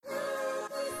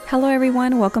Hello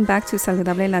everyone, welcome back to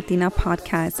Saludable Latina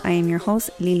Podcast. I am your host,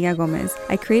 Lilia Gomez.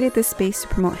 I created this space to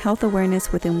promote health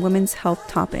awareness within women's health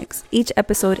topics. Each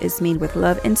episode is made with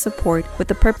love and support with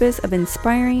the purpose of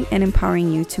inspiring and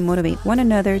empowering you to motivate one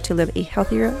another to live a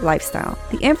healthier lifestyle.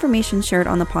 The information shared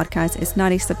on the podcast is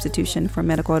not a substitution for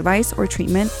medical advice or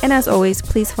treatment, and as always,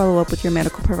 please follow up with your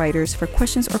medical providers for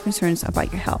questions or concerns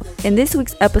about your health. In this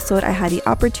week's episode, I had the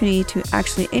opportunity to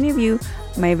actually interview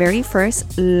my very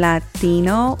first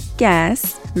Latino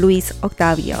guest, Luis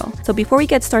Octavio. So before we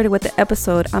get started with the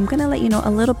episode, I'm gonna let you know a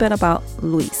little bit about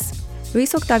Luis.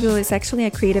 Luis Octavio is actually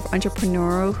a creative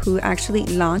entrepreneur who actually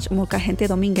launched Molcajete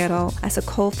Dominguero as a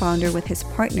co-founder with his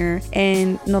partner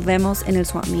in Nos Vemos en el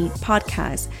Swap Meet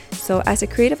podcast. So as a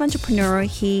creative entrepreneur,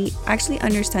 he actually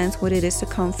understands what it is to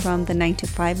come from the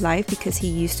 9-to-5 life because he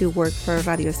used to work for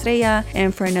Radio Estrella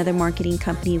and for another marketing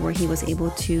company where he was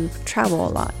able to travel a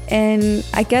lot. And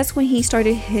I guess when he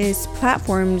started his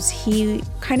platforms, he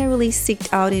kind of really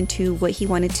seeked out into what he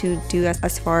wanted to do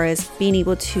as far as being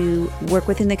able to work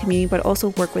within the community, but also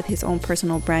work with his own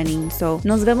personal branding. So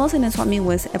Nos Vemos en el Swap Meet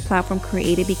was a platform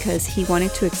created because he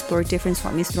wanted to explore different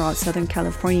swap meets throughout Southern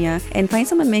California and find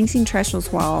some amazing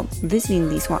treasures while visiting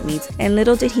these swap meets. And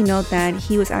little did he know that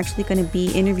he was actually going to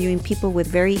be interviewing people with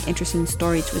very interesting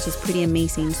stories, which is pretty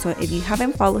amazing. So if you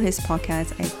haven't followed his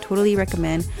podcast, I totally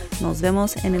recommend Nos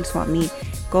Vemos en el Swap Meet.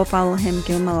 Go follow him,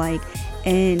 give him a like,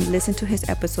 and listen to his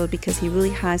episode because he really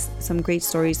has some great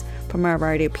stories from a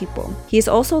variety of people. He is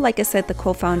also, like I said, the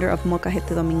co-founder of Molcajete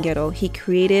Dominguero. He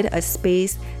created a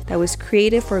space that was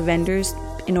created for vendors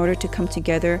in order to come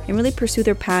together and really pursue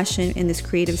their passion in this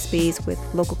creative space with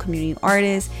local community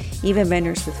artists, even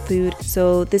vendors with food.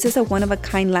 So this is a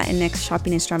one-of-a-kind Latinx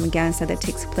shopping extravaganza that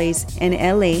takes place in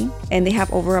LA, and they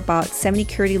have over about 70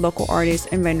 curated local artists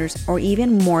and vendors, or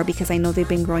even more because I know they've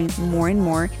been growing more and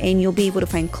more. And you'll be able to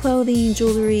find clothing,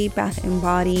 jewelry, bath and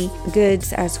body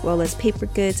goods, as well as paper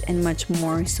goods and much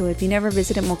more. So if you never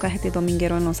visited Molcajete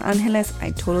Dominguero in Los Angeles,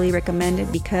 I totally recommend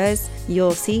it because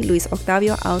you'll see Luis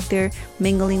Octavio out there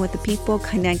mingling with the people,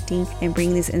 connecting, and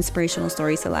bringing these inspirational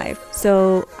stories alive.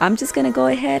 So I'm just gonna go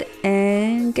ahead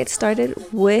and get started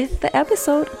with the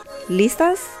episode.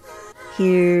 ¿Listas?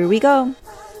 Here we go.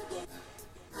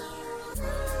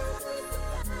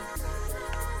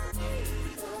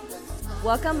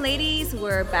 Welcome, ladies.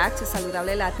 We're back to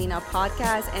Saludable Latina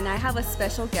Podcast, and I have a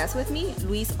special guest with me,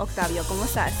 Luis Octavio. ¿Cómo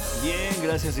estás? Bien,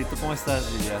 gracias. ¿Y tú cómo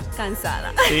estás, Lilia?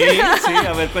 Cansada. Sí,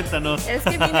 a ver, cuéntanos. Es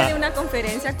que vine de una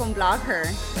conferencia con Blogger,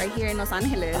 right here en Los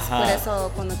Ángeles. Ajá. Por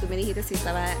eso, cuando tú me dijiste si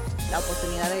estaba la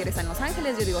oportunidad de regresar a Los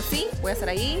Ángeles, yo digo, sí, voy a estar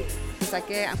ahí. Pues hay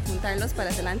que juntarlos para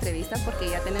hacer la entrevista porque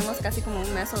ya tenemos casi como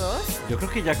un mes o dos. Yo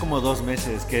creo que ya como 2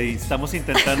 meses que estamos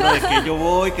intentando de que yo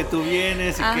voy, que tú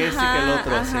vienes y que este y que el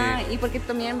otro. Ajá. Sí. Y porque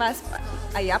también vas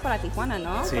allá para Tijuana,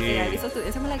 ¿no? Sí. Porque ya he visto tu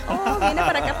Instagram, like, viene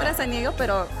para acá, para San Diego,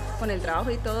 pero con el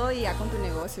trabajo y todo y ya con tu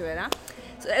negocio, ¿verdad?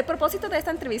 El propósito de esta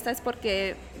entrevista es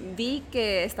porque vi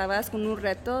que estabas con un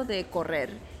reto de correr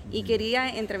y quería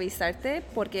entrevistarte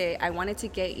porque I wanted to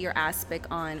get your aspect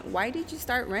on why did you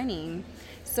start running?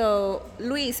 So,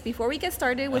 Luis, before we get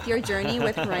started with your journey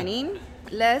with running,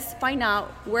 let's find out,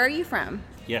 where are you from?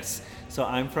 Yes. So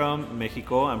I'm from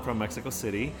Mexico. I'm from Mexico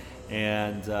City.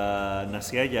 And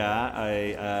nací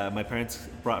allá. My parents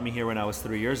brought me here when I was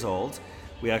 3 years old.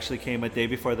 We actually came a day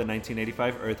before the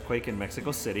 1985 earthquake in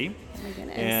Mexico City. Oh my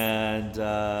goodness.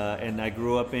 And I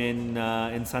grew up in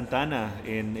Santa Ana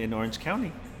in Orange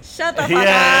County. Shut the fuck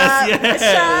Yes, up. yes.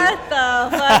 Shut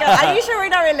the fuck up. Are you sure we're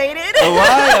not related? Oh,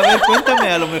 why? A ver, cuéntame,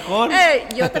 a lo mejor.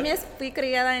 Yo también fui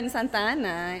criada en Santa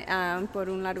Ana por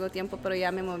un largo tiempo, pero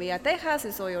ya me moví a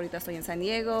Texas y ahorita estoy en San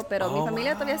Diego, pero mi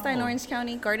familia todavía está en Orange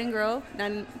County, Garden Grove,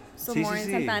 more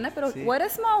en Santa Ana, pero what a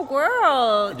small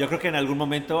world. Yo creo que en algún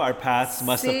momento our paths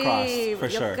must have crossed, for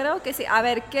sure. Yo creo que sí. A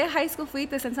ver, ¿qué high school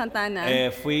fuiste en Santa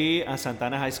Ana? Fui a Santa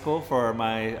Ana High School for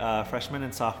my freshman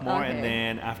and sophomore, Okay. and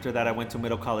then after that I went to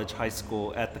middle college high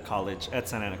school at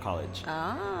Santa Ana College.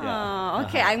 Oh, Yeah.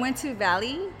 okay. I went to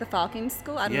Valley, the Falcon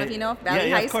School. I don't know if you know Valley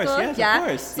yeah, High of course, School. yes, Yeah, of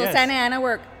course, so yes. Santa Ana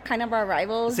were kind of our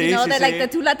rivals. Sí, You know, sí, that sí. like the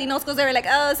two Latino schools, they were like,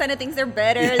 oh, Santa thinks they're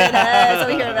better than us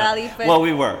over here at Valley. But Well,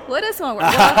 we were. what is one word?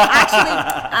 Well, actually,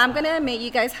 I'm gonna admit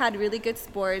you guys had really good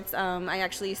sports. I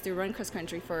actually used to run cross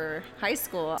country for high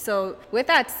school. So with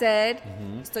that said,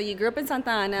 so you grew up in Santa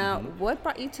Ana. What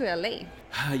brought you to LA?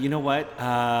 You know what?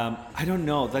 I don't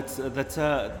know. That's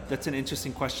an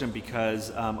interesting question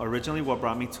because originally what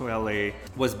brought me to LA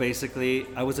was basically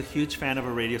I was a huge fan of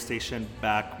a radio station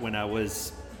back when I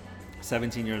was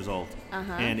 17 years old,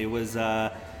 and it was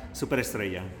Super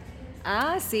Estrella.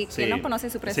 Ah, sí, Sí, ¿quién no conoce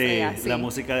sí, Superestrella? Sí. la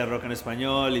música de rock en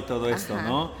español y todo esto, Ajá.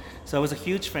 ¿no? So I was a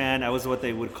huge fan. I was what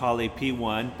they would call a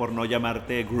P1, por no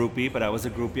llamarte groupie, but I was a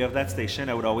groupie of that station.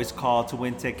 I would always call to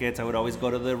win tickets. I would always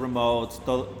go to the remotes.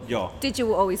 Todo, yo. Did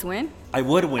you always win? I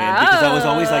would win because I was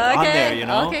always like on okay. there, you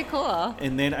know? Okay, cool.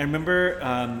 And then I remember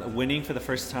winning for the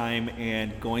first time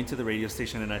and going to the radio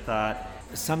station, and I thought,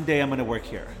 someday I'm going to work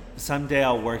here. Someday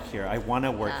I'll work here. I want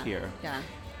to work here. Yeah.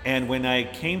 And when I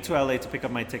came to LA to pick up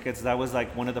my tickets, that was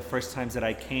like one of the first times that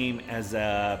I came as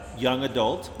a young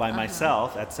adult by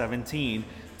myself at 17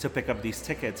 to pick up these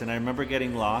tickets. And I remember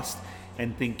getting lost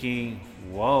and thinking,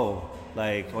 whoa,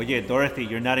 like, oye, Dorothy,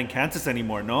 you're not in Kansas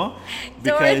anymore, ¿no?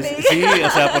 Because, Dorothy. sí, o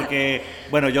sea, porque,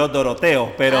 bueno, yo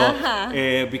Doroteo, pero,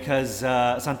 because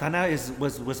Santana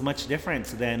was much different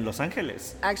than Los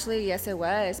Angeles. Actually, yes, it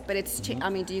was. But it's, I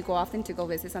mean, do you go often to go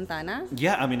visit Santana?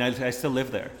 Yeah, I mean, I still live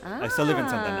there. I still live in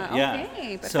Santana. Yeah.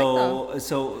 Okay,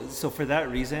 So for that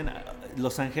reason,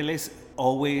 Los Angeles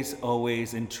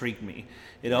always intrigued me.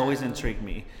 It always intrigued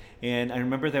me. And I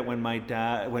remember that when my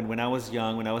dad, when I was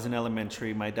young, when I was in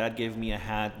elementary, my dad gave me a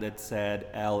hat that said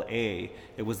LA.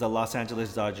 It was the Los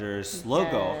Angeles Dodgers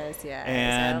logo. Yes,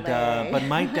 And LA. but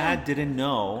my dad didn't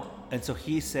know, and so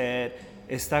he said,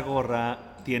 "Esta gorra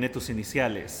tiene tus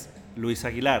iniciales, Luis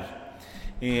Aguilar."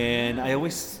 And I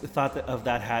always thought of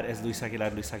that hat as Luis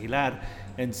Aguilar.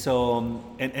 And so,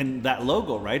 and that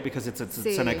logo, right? Because it's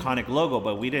an iconic logo,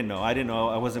 but we didn't know. I didn't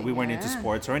know. We weren't into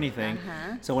sports or anything.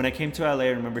 So when I came to LA, I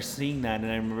remember seeing that,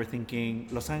 and I remember thinking,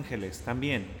 Los Angeles,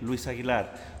 también, Luis Aguilar.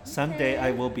 Someday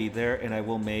I will be there, and I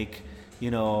will make,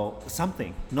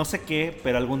 something. No sé qué,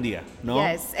 pero algún día, ¿no?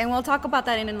 Yes, and we'll talk about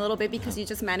that in a little bit because you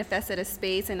just manifested a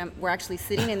space and we're actually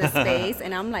sitting in the space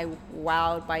and I'm like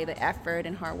wowed by the effort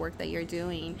and hard work that you're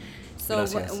doing. So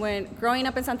when growing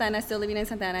up in Santa Ana, still living in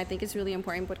Santa Ana, I think it's really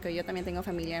important porque yo también tengo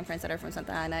familia and friends that are from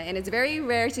Santa Ana, and it's very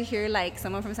rare to hear like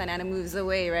someone from Santa Ana moves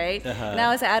away, right? And I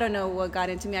was like, I don't know what got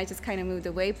into me, I just kind of moved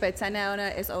away, but Santa Ana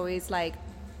is always like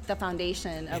the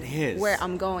foundation of where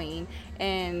I'm going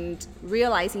and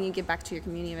realizing you get back to your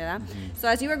community, ¿verdad? So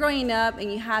as you were growing up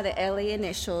and you had the LA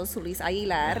initials, Luis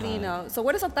Aguilar, so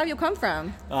where does Octavio come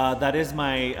from? That is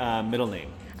my middle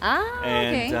name.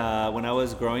 Okay. And when I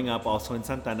was growing up also in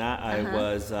Santana, I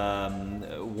was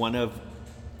one of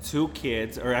two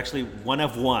kids, or actually one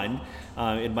of one,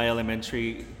 in my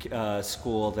elementary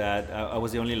school that I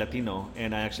was the only Latino,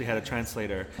 and I actually had a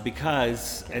translator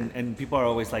because, and people are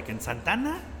always like, in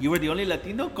Santana, you were the only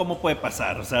Latino? ¿Cómo puede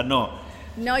pasar? O sea, no.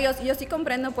 No, yo sí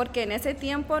comprendo porque en ese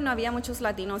tiempo no había muchos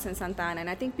Latinos en Santa Ana, and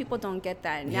I think people don't get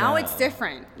that. Now it's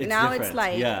different. It's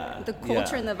like the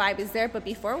culture and the vibe is there, but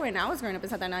before when I was growing up in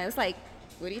Santa Ana, it was like,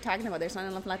 what are you talking about? There's not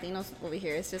enough Latinos over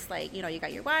here. It's just like, you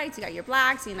got your whites, you got your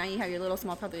blacks, now you have your little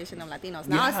small population of Latinos.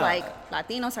 Now it's like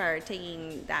Latinos are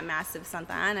taking that massive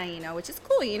Santa Ana, which is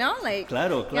cool, like.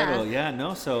 Claro,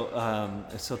 no. So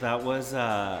that was,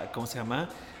 ¿cómo se llama?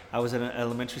 I was in an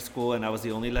elementary school and I was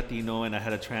the only Latino and I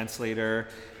had a translator,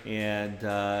 and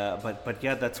but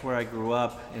yeah, that's where I grew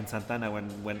up in Santana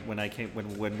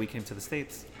when we came to the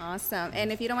States. Awesome. And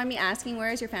if you don't mind me asking,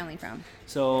 where is your family from?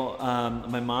 So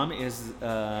my mom is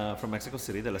from Mexico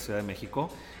City, de la Ciudad de Mexico,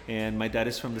 and my dad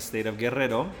is from the state of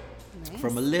Guerrero. Nice.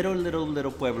 From a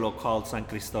little pueblo called San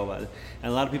Cristobal. And a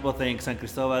lot of people think San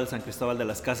Cristobal de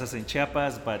las Casas in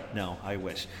Chiapas, but no, I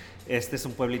wish. Este es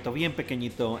un pueblito bien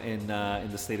pequeñito in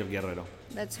the state of Guerrero.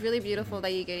 That's really beautiful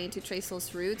that you're getting to trace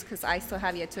those roots, because I still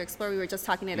have yet to explore. We were just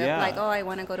talking it up, like, I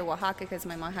want to go to Oaxaca because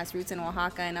my mom has roots in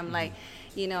Oaxaca, and I'm like,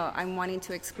 I'm wanting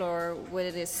to explore what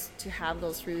it is to have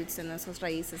those roots and esos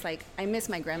raíces. Like, I miss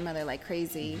my grandmother like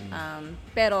crazy,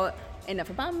 pero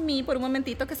enough about me por un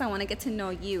momentito because I want to get to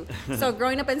know you. So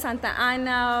growing up in Santa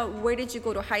Ana, where did you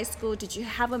go to high school? Did you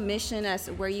have a mission as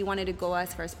where you wanted to go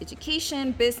as far as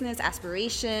education, business,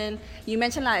 aspiration? You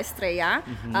mentioned La Estrella.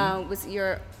 Was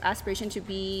your aspiration to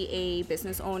be a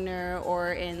business owner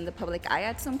or in the public eye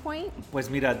at some point? Pues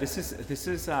mira, this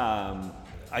is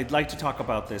I'd like to talk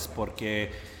about this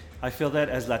porque I feel that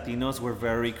as Latinos we're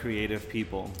very creative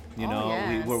people.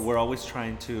 Yes. We're always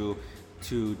trying to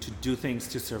do things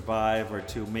to survive or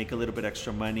to make a little bit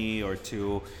extra money or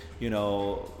to,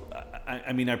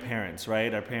 I mean, our parents,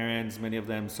 right? Our parents, many of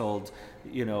them sold,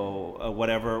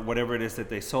 whatever it is that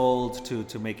they sold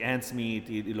to make ends meet,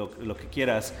 y lo que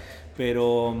quieras.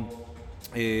 Pero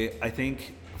I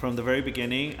think from the very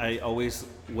beginning, I always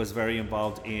was very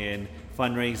involved in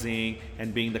fundraising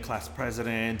and being the class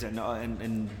president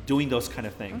and doing those kind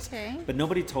of things. Okay. But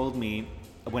nobody told me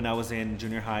when I was in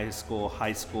junior high school,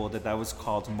 that was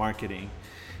called marketing.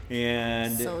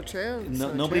 And so true.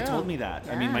 Nobody told me that.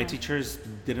 Yeah. I mean, my teachers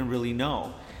didn't really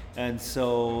know. And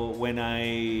so when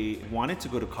I wanted to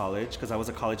go to college, because I was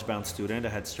a college-bound student, I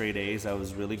had straight A's, I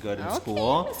was really good in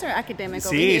school. Mr. Academic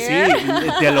over Sí, here.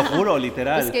 sí, te lo juro,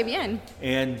 literal. Pues qué bien.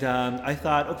 And I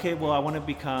thought, okay, well, I want to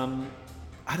become,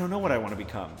 I don't know what I want to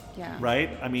become, Yeah. right?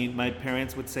 I mean, my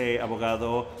parents would say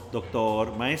abogado, doctor,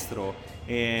 maestro,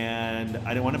 and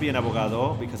I didn't want to be an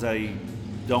abogado because I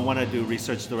don't want to do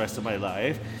research the rest of my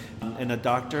life. And a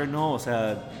doctor, no, o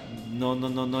sea,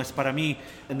 no es para mí.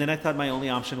 And then I thought my only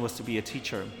option was to be a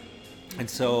teacher. And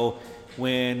so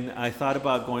when I thought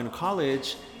about going to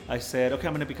college, I said, okay,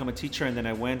 I'm going to become a teacher. And then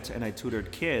I went and I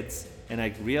tutored kids. And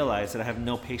I realized that I have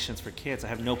no patience for kids. I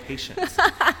have no patience.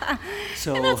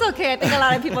 So And that's okay. I think a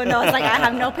lot of people know it's like I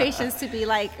have no patience to be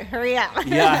like, hurry up.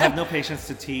 yeah, I have no patience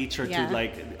to teach or Yeah. to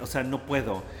like, o sea, no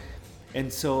puedo. And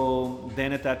so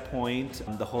then at that point,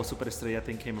 the whole Superestrella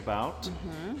thing came about.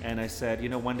 And I said, you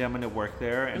know, one day I'm going to work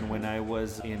there. And when I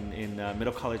was in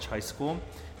middle college, high school,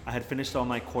 I had finished all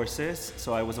my courses.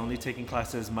 So I was only taking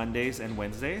classes Mondays and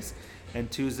Wednesdays. And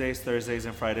Tuesdays, Thursdays,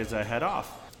 and Fridays I had off.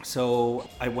 So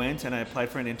I went and I applied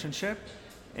for an internship.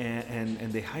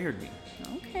 And they hired me.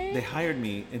 Okay. They hired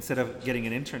me instead of getting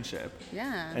an internship.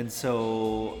 Yeah. And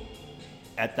so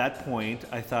at that point,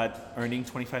 I thought earning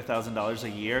 $25,000 a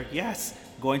year, yes.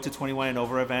 Going to 21 and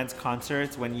over events,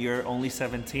 concerts when you're only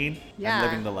 17, Yeah. I'm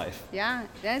living the life. Yeah,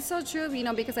 that's so true, you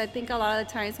know, because I think a lot of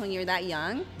the times when you're that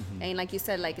young, and like you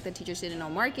said, like the teachers didn't know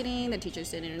marketing, the teachers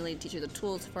didn't really teach you the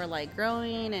tools for like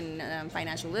growing and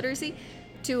financial literacy.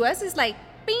 To us, it's like,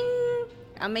 bing,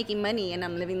 I'm making money and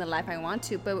I'm living the life I want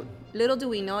to. But little do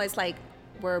we know, it's like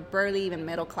we're barely even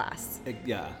middle class,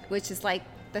 Yeah. which is like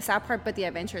the sad part, but the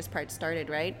adventurous part started,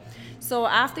 right? So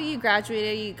after you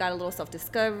graduated, you got a little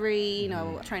self-discovery, you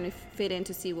know, trying to fit in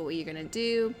to see what you're gonna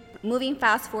do. Moving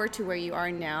fast forward to where you are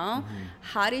now,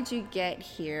 how did you get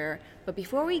here? But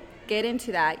before we get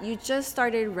into that, you just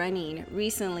started running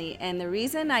recently, and the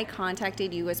reason I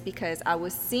contacted you was because I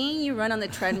was seeing you run on the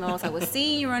treadmills, I was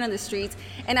seeing you run on the streets,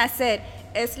 and I said,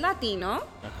 es Latino,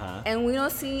 and we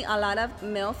don't see a lot of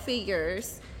male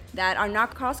figures that are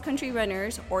not cross-country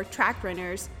runners or track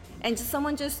runners, and just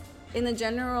someone just in the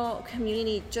general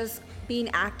community just being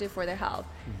active for their health.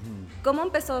 ¿Cómo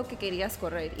empezó que querías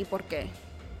correr y por qué?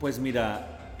 Pues mira,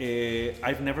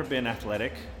 I've never been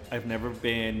athletic. I've never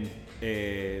been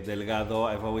delgado.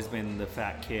 I've always been the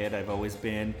fat kid. I've always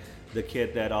been the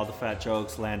kid that all the fat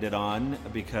jokes landed on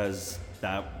because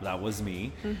that was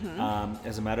me.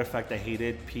 As a matter of fact, I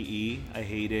hated PE. I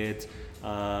hated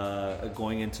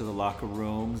going into the locker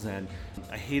rooms, and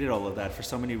I hated all of that for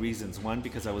so many reasons. One,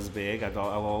 because I was big. I've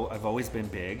always been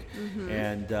big,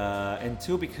 and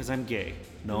two, because I'm gay.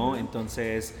 No,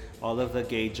 entonces all of the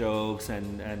gay jokes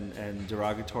and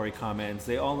derogatory comments,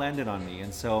 they all landed on me.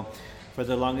 And so, for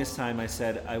the longest time, I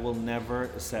said I will never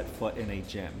set foot in a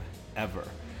gym ever.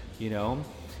 You know.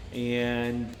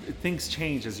 And things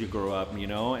change as you grow up, you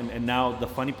know, and now the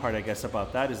funny part, I guess,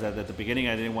 about that is that at the beginning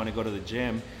I didn't want to go to the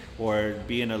gym or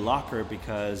be in a locker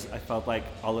because I felt like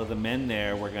all of the men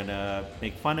there were gonna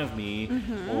make fun of me,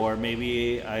 or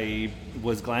maybe I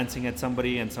was glancing at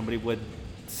somebody and somebody would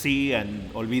see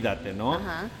and olvídate, no?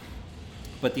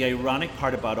 But the ironic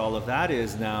part about all of that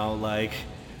is now, like,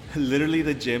 literally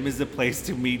the gym is the place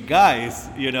to meet guys,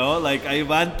 you know, like ahí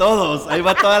van todos, ahí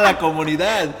va toda la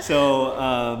comunidad. So,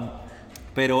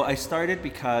 pero I started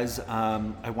because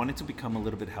I wanted to become a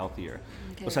little bit healthier.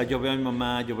 Okay. O sea, yo veo a mi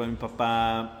mamá, yo veo a mi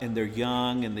papá, and they're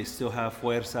young and they still have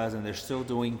fuerzas and they're still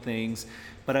doing things.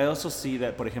 But I also see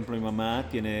that, por ejemplo, mi mamá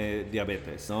tiene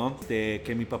diabetes, ¿no?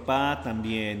 Que mi papá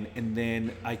también. And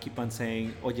then I keep on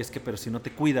saying, oye, es que pero si no te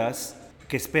cuidas,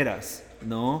 ¿qué esperas?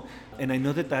 ¿No? And I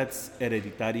know that that's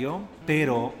hereditario,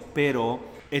 pero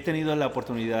he tenido la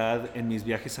oportunidad en mis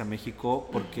viajes a México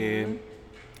porque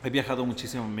he viajado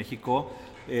muchísimo a México.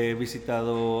 He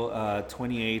visitado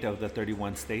 28 of the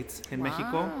 31 states in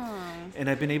México. And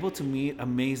I've been able to meet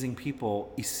amazing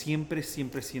people. Y siempre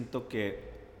siento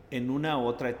que en una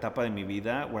otra etapa de mi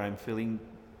vida where I'm feeling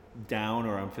down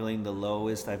or I'm feeling the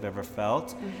lowest I've ever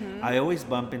felt, I always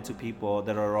bump into people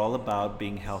that are all about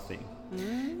being healthy.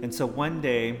 And so one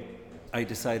day I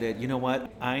decided, you know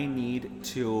what, I need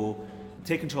to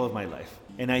take control of my life.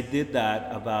 And I did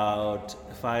that about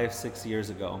 5-6 years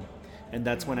ago. And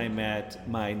that's when I met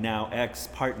my now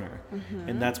ex-partner.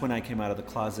 And that's when I came out of the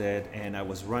closet and I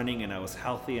was running and I was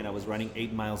healthy and I was running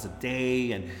 8 miles a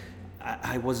day and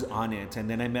I was on it. And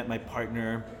then I met my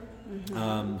partner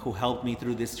who helped me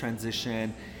through this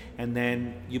transition. and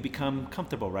then you become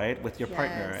comfortable, right, with your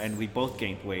partner, and we both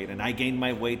gained weight, and I gained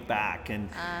my weight back, and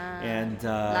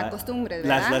la costumbre,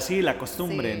 ¿verdad? La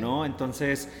costumbre, sí. ¿no?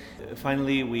 Entonces,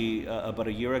 finally, we about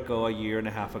a year and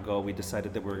a half ago, we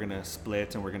decided that we're gonna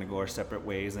split and we're gonna go our separate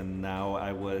ways, and now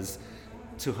I was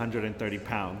 230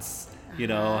 pounds,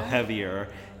 heavier,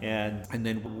 and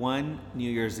then one New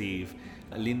Year's Eve,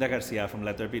 Linda Garcia from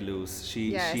Let There Be Loose,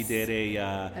 she did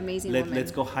a amazing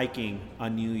let's go hiking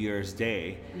on New Year's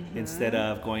Day instead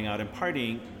of going out and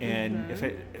partying. And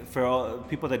for all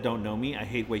people that don't know me, I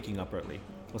hate waking up early.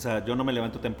 O sea, yo no me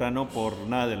levanto temprano por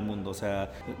nada del mundo. O sea,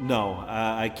 no,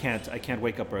 I can't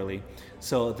wake up early.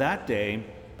 So that day,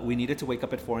 we needed to wake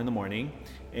up at 4 a.m,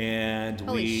 and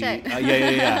Holy shit.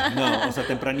 No, o sea,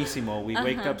 tempranísimo. We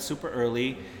wake up super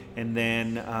early, and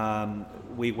then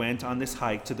we went on this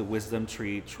hike to the Wisdom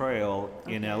Tree Trail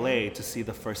in LA to see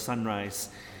the first sunrise.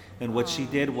 And what she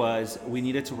did was, we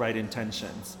needed to write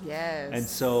intentions. Yes. And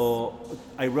so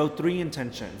I wrote 3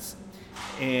 intentions.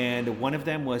 And one of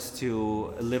them was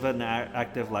to live an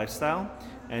active lifestyle,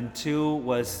 and 2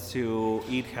 was to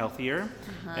eat healthier,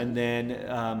 and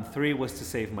then 3 was to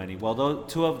save money. Well,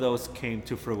 2 of those came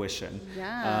to fruition.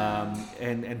 Yeah.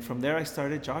 And from there I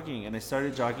started jogging, and I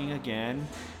started jogging again,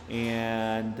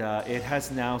 and it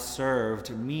has now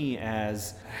served me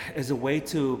as a way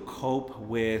to cope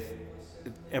with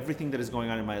everything that is going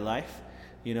on in my life.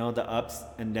 The ups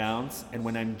and downs. And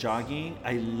when I'm jogging,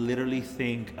 I literally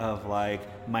think of like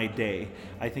my day.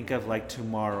 I think of like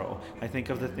tomorrow. I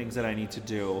think of the things that I need to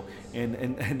do.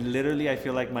 And literally I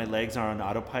feel like my legs are on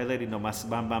autopilot, nomás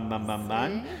bam, bam, bam, bam,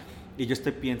 bam. Y yo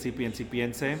estoy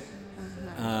piense.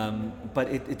 But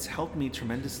it's helped me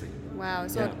tremendously. Wow.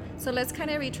 So let's kind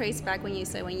of retrace back when you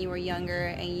said when you were younger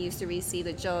and you used to receive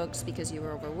the jokes because you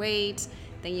were overweight.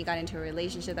 Then you got into a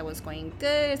relationship that was going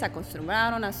good. Se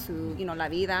acostumbraron a su, la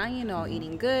vida,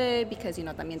 eating good because,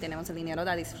 también tenemos el dinero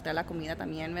de disfrutar la comida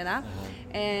también, ¿verdad?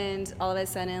 And all of a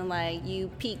sudden, like, you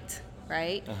peaked,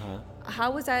 right? How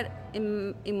was that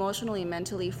emotionally,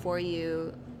 mentally for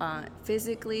you?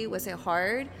 Physically, was it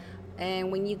hard?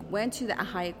 And when you went to that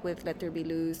hike with Let There Be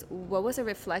Loose, what was a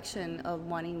reflection of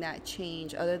wanting that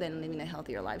change other than living a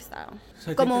healthier lifestyle?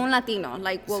 So Como un Latino,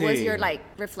 like what was your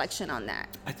reflection on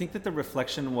that? I think that the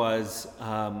reflection was,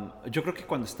 yo creo que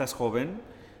cuando estás joven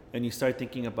and you start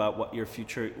thinking about what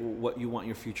you want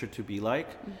your future to be like,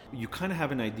 you kind of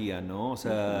have an idea, no?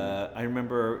 So, I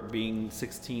remember being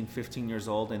 16, 15 years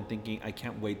old and thinking, I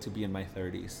can't wait to be in my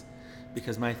 30s.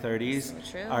 Because my 30s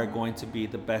are going to be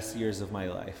the best years of my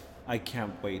life. I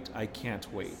can't wait.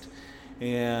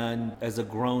 And as a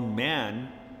grown man,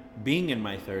 being in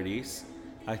my 30s,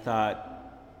 I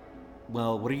thought,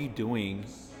 well, what are you doing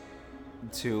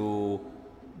to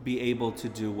be able to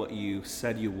do what you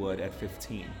said you would at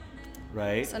 15?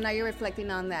 Right? So now you're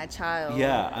reflecting on that child.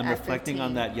 Yeah, I'm reflecting 15.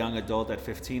 on that young adult at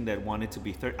 15 that wanted to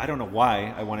be 30. I don't know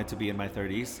why I wanted to be in my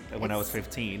 30s when I was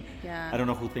 15. Yeah. I don't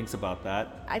know who thinks about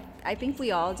that. I think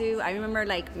we all do. I remember,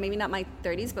 like, maybe not my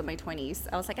 30s, but my 20s.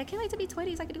 I was like, I can't wait to be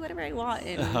 20s. I can do whatever I want.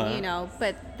 And,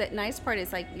 but the nice part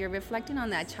is, like, you're reflecting on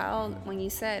that child when you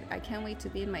said, I can't wait to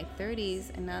be in my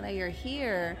 30s. And now that you're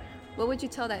here, what would you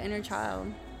tell that inner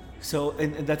child? So,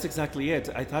 and that's exactly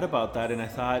it. I thought about that, and I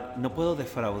thought, no puedo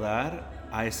defraudar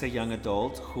a ese young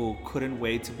adult who couldn't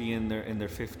wait to be in their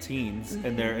 15s,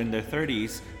 in their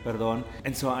 30s, perdón.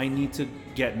 And so I need to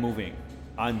get moving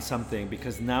on something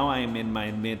because now I am in my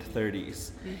mid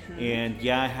 30s, and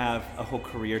I have a whole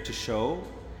career to show.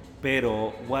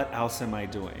 Pero what else am I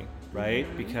doing, right?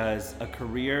 Because a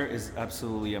career is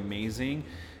absolutely amazing.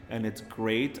 And it's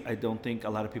great. I don't think a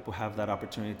lot of people have that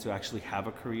opportunity to actually have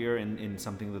a career in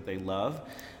something that they love.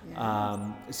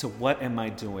 Yes. So what am I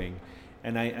doing?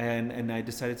 And I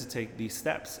decided to take these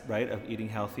steps, right, of eating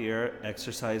healthier,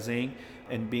 exercising,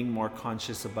 and being more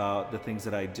conscious about the things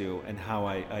that I do and how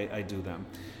I do them.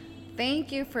 Thank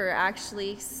you for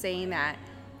actually saying that.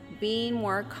 Being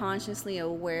more consciously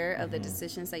aware of the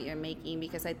decisions that you're making,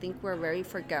 because I think we're very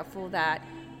forgetful that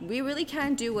we really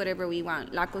can't do whatever we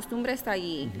want. La costumbre está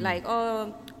allí. Like,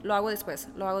 oh, lo hago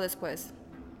después.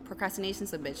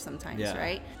 Procrastination's a bitch sometimes,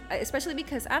 right? Especially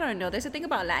because, I don't know, there's a thing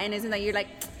about Latinism that you're like,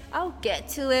 I'll get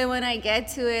to it when I get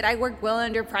to it. I work well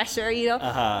under pressure,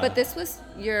 But this was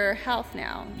your health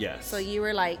now. Yes. So you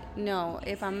were like, no,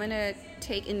 if I'm going to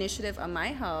take initiative on my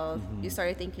health, you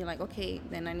started thinking like, okay,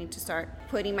 then I need to start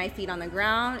putting my feet on the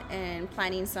ground and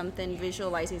planning something,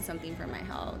 visualizing something for my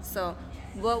health. So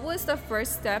what was the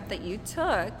first step that you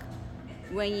took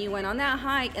when you went on that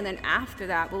hike? And then after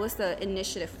that, what was the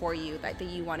initiative for you that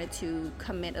you wanted to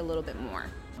commit a little bit more?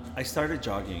 I started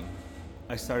jogging.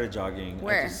 I started jogging.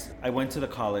 Where? I went to the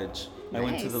college. I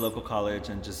went to Nice. the local college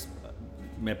and just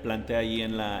me planté allí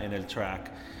en el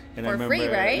track. And I For remember, free,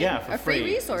 right? Yeah, for A free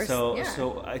resource, So, yeah.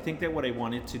 so I think that what I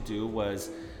wanted to do was,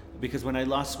 because when I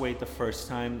lost weight the first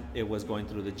time, it was going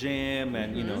through the gym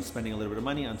and you know spending a little bit of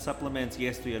money on supplements, y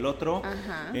esto y el otro.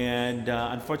 And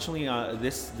unfortunately,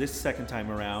 this second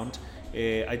time around,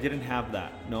 I didn't have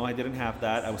that. No, I didn't have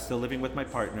that. I was still living with my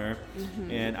partner,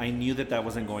 and I knew that that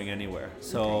wasn't going anywhere.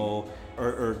 So,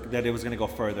 or that it was going to go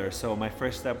further. So my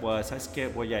first step was, ¿sabes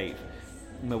qué? Voy a ir.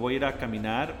 Me voy a ir a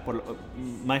caminar.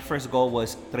 My first goal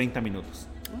was 30 minutos.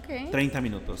 Okay. 30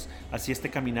 minutos. Así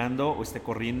esté caminando o esté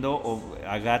corriendo o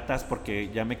a gatas porque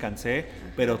ya me cansé,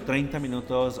 pero 30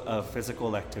 minutos of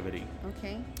physical activity.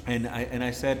 Okay. And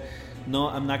I said, no,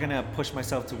 I'm not going to push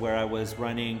myself to where I was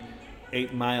running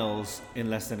 8 miles in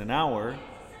less than an hour,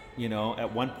 you know,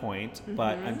 at one point,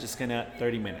 but I'm just going to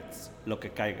 30 minutes, lo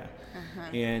que caiga.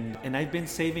 And I've been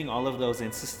saving all of those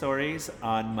Insta stories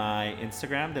on my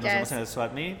Instagram, de Nos Yes. Vemos en el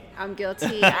SWAT Meet. I'm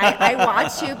guilty. I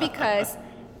watch you because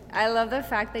I love the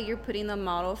fact that you're putting the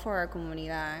model for our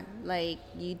comunidad. Like,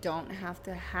 you don't have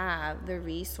to have the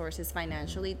resources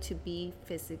financially to be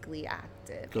physically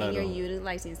active. Claro. And you're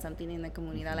utilizing something in the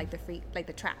comunidad like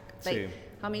the track. Like, Sí.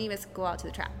 how many of us go out to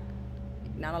the track?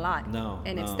 Not a lot. No,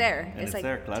 And it's no. there. And it's like,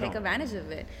 there, claro. take advantage of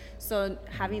it. So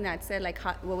having that said, like,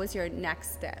 what was your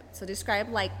next step? So describe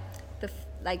like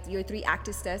your 3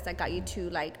 active steps that got you to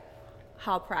like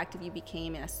how proactive you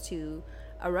became as to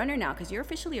a runner now, because you're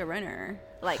officially a runner.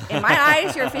 Like, in my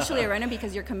eyes, you're officially a runner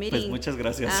because you're Pues committing. muchas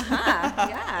gracias.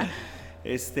 Yeah.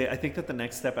 I think that the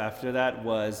next step after that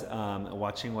was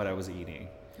watching what I was eating.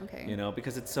 Okay. You know,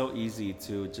 because it's so easy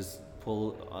to just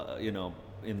pull, you know,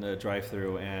 in the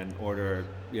drive-through and order,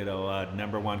 you know, a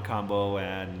 #1 combo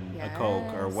and a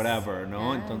Coke or Yes. whatever,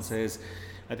 no? Yes. Entonces,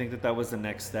 I think that was the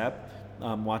next step.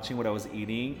 Watching what I was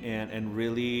eating and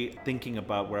really thinking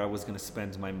about where I was going to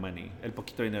spend my money, el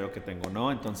poquito dinero que tengo, ¿no?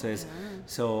 Entonces,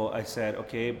 so I said,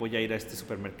 okay, voy a ir a este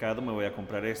supermercado, me voy a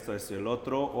comprar esto y el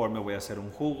otro, or me voy a hacer un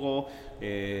jugo.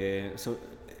 So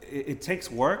it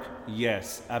takes work,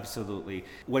 yes, absolutely.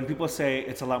 When people say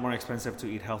it's a lot more expensive to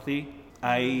eat healthy,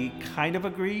 I kind of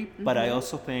agree, but I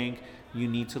also think you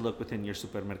need to look within your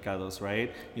supermercados,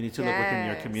 right? You need to look within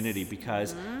your Yes. community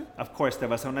because, of course, te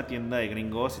vas a una tienda de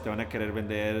gringos y te van a querer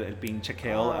vender el pinche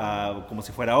kale como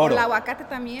si fuera oro. El aguacate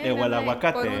también. O el I'm like,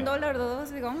 aguacate. por $1 o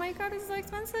 $2. Digo, oh my God, this is so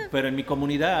expensive. Pero en mi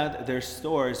comunidad, there's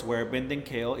stores where venden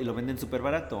kale y lo venden súper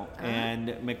barato.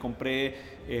 And me compré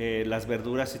las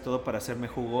verduras y todo para hacerme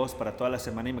jugos para toda la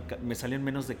semana y me salió en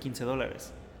menos de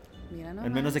 $15. Mira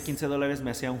En menos de nomás. $15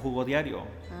 me hacía un jugo diario,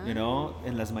 you know,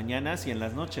 en las mañanas y en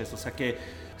las noches. O sea que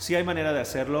sí hay manera de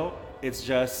hacerlo. It's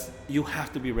just, you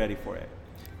have to be ready for it.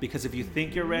 Because if you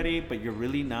think you're ready, but you're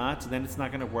really not, then it's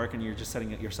not going to work and you're just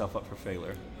setting yourself up for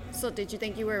failure. So did you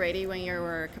think you were ready when you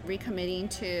were recommitting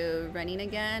to running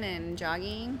again and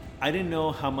jogging? I didn't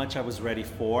know how much I was ready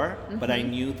for, but I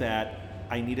knew that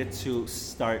I needed to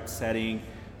start setting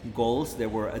goals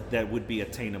that would be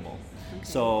attainable. Okay.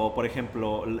 So, por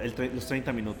ejemplo, los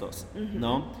 30 minutos,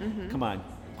 ¿no? Come on,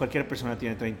 cualquier persona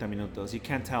tiene 30 minutos. You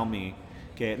can't tell me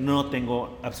que no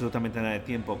tengo absolutamente nada de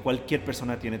tiempo. Cualquier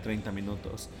persona tiene 30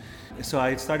 minutos. So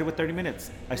I started with 30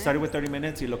 minutes. I started with 30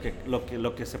 minutes y lo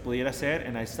que se pudiera hacer,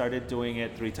 and I started doing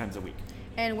it 3 times a week.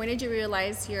 And when did you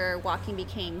realize your walking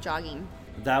became jogging?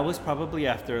 That was probably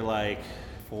after like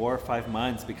 4 or 5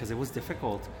 months because it was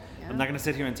difficult. Yeah. I'm not going to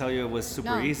sit here and tell you it was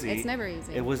super easy. It's never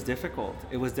easy. It was difficult.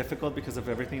 It was difficult because of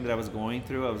everything that I was going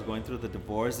through. I was going through the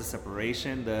divorce, the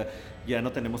separation, ya no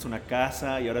tenemos una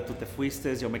casa y ahora tú te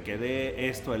fuiste, yo me quedé,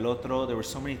 esto, el otro. There were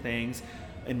so many things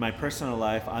in my personal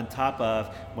life on top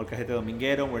of Molcajete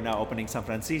Dominguero. We're now opening San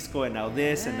Francisco and now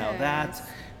this and now that.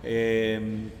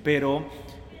 Pero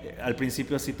al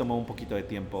principio sí tomó un poquito de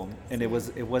tiempo, and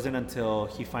it wasn't until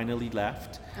he finally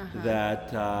left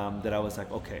that I was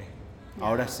like, okay,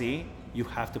 ahora sí, you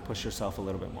have to push yourself a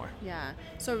little bit more. Yeah.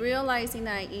 So realizing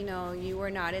that, you know, you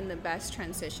were not in the best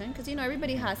transition, because, you know,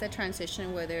 everybody has that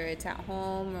transition, whether it's at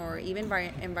home or even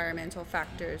environmental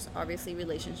factors. Obviously,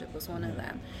 relationship was one of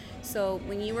them. So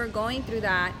when you were going through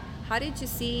that, how did you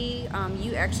see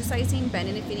you exercising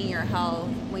benefiting your health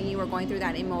when you were going through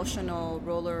that emotional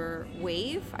roller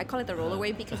wave? I call it the roller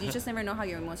wave because you just never know how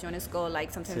your emotions go.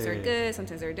 Like, sometimes they're good,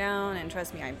 sometimes they're down, and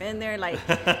trust me, I've been there. Like,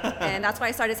 and that's why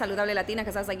I started Saludable Latina,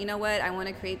 because I was like, you know what, I want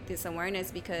to create this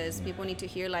awareness because people need to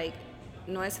hear, like,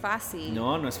 no es fácil.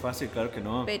 No es fácil, claro que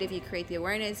no. But if you create the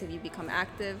awareness, if you become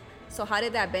active, so how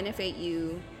did that benefit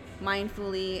you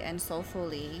mindfully and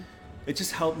soulfully? It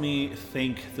just helped me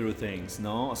think through things,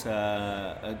 ¿no? O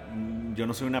sea, yo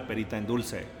no soy una perita en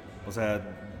dulce. O sea,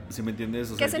 ¿Sí me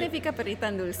entiendes? O ¿Qué sea, significa perita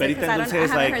en dulce? perita 'Cause I en don't- dulce I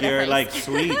is haven't like heard that you're phrase. like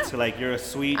sweet, like you're a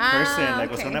sweet person,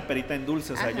 like o sea, okay. una perita en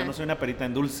dulce, o sea, yo no soy una perita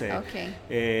en dulce.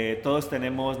 Okay. Todos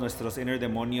tenemos nuestros inner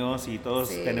demonios y todos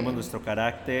Sí. tenemos nuestro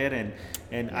carácter,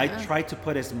 and I try to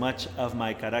put as much of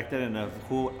my character and of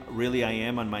who really I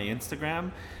am on my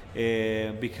Instagram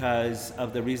because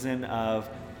of the reason of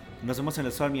Nos Vemos en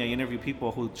el Sol, I interview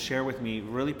people who share with me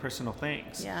really personal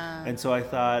things. Yeah. And so I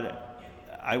thought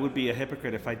I would be a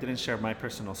hypocrite if I didn't share my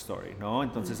personal story, ¿no?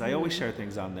 Entonces, I always share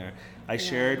things on there. I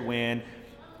shared when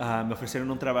me ofrecieron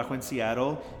un trabajo en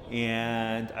Seattle,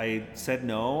 and I said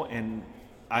no, and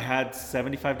I had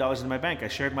 $75 in my bank. I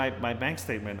shared my bank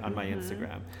statement on my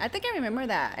Instagram. I think I remember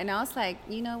that. And I was like,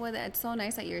 you know what? It's so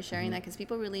nice that you're sharing that because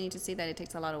people really need to see that it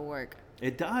takes a lot of work.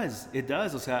 It does.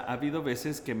 O sea, ha habido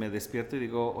veces que me despierto y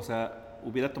digo, o sea,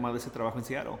 hubiera tomado ese trabajo en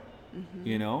Seattle.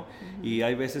 You know? Y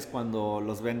hay veces cuando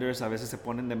los vendors a veces se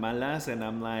ponen de malas and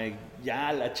I'm like,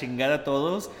 ya, la chingada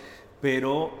todos,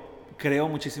 pero creo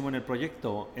muchísimo en el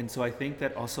proyecto. And so I think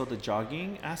that also the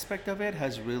jogging aspect of it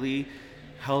has really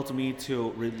helped me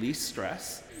to release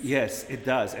stress. Yes, it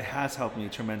does. It has helped me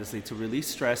tremendously to release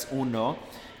stress,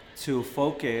 to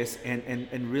focus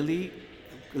and really,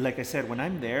 like I said, when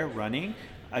I'm there running,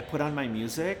 I put on my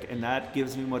music and that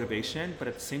gives me motivation, but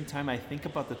at the same time, I think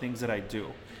about the things that I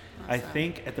do. I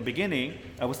think at the beginning,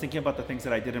 I was thinking about the things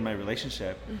that I did in my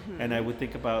relationship, and I would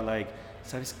think about like,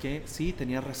 ¿sabes qué? Sí,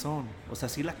 tenía razón. O sea,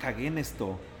 sí la cagué en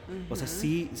esto. O sea,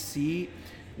 sí,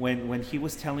 when he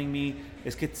was telling me,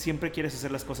 es que siempre quieres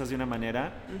hacer las cosas de una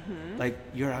manera, like,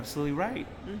 you're absolutely right.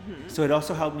 So it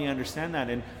also helped me understand that.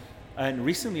 And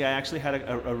recently, I actually had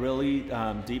a really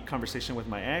deep conversation with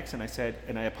my ex, and I said,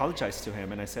 and I apologized to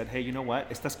him, and I said, hey, you know what?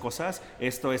 Estas cosas,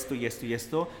 esto y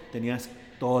esto, tenías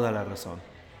toda la razón.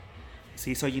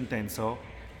 Sí, soy intenso.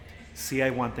 Sí, I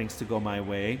want things to go my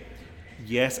way.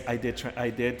 Yes, I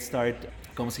did start,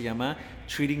 ¿cómo se llama?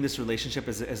 Treating this relationship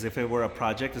as if it were a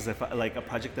project, as if like a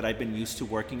project that I've been used to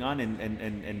working on,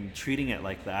 and treating it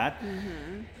like that.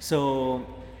 So.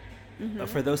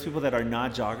 For those people that are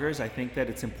not joggers, I think that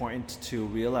it's important to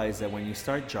realize that when you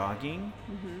start jogging,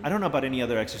 I don't know about any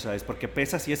other exercise, porque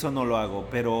pesas y eso no lo hago,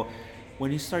 pero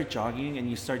when you start jogging and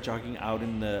you start jogging out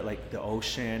in the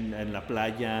ocean, en la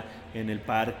playa, en el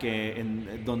parque,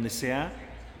 en donde sea,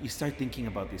 you start thinking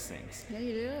about these things. Yeah,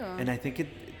 you do. And I think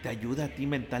te ayuda a ti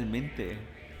mentalmente.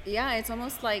 Yeah, it's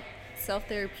almost like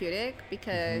self-therapeutic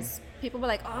because people were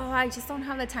like, oh, I just don't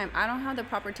have the time. I don't have the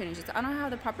proper tennis shoes. I don't have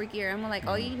the proper gear. I'm like,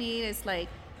 all you need is like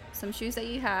some shoes that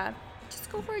you have.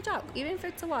 Just go for a jog, even if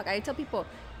it's a walk. I tell people,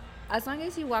 as long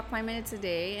as you walk 5 minutes a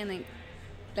day and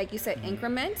like you said,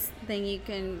 increments, then you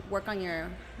can work on your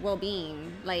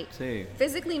well-being, like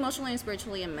physically, emotionally, and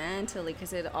spiritually, and mentally,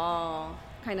 because it all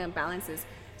kind of balances.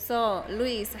 So,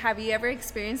 Luis, have you ever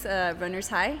experienced a runner's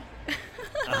high?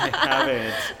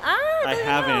 I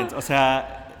haven't. O sea,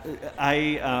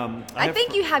 I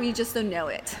think you have, you just don't know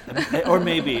it. Or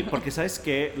maybe, porque sabes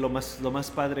que lo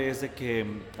más padre es de que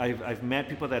I've met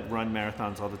people that run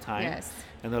marathons all the time. Yes.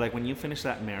 And they're like, when you finish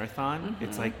that marathon,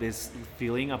 it's like this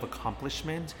feeling of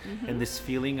accomplishment and this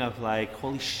feeling of like,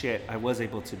 holy shit, I was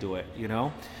able to do it, you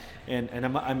know? And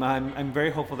I'm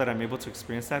very hopeful that I'm able to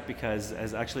experience that because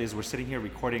as we're sitting here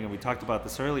recording and we talked about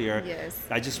this earlier,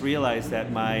 I just realized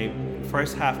that my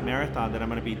first half marathon that I'm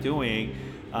going to be doing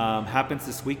happens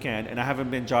this weekend, and I haven't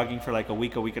been jogging for like a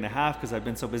week and a half because I've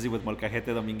been so busy with Molcajete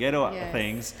Dominguero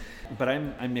things. But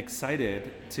I'm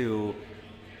excited to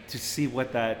see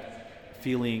what that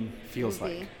feeling feels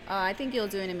like. I think you'll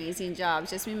do an amazing job.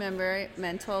 Just remember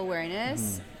mental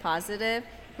awareness, positive.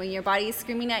 When your body is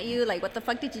screaming at you, like, what the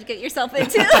fuck did you get yourself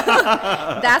into?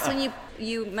 That's when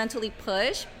you mentally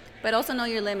push, but also know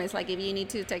your limits. Like, if you need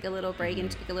to take a little break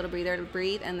and take a little breather to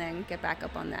breathe and then get back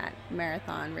up on that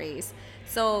marathon race.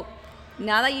 So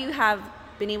now that you have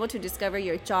been able to discover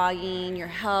your jogging, your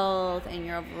health, and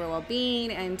your overall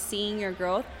well-being and seeing your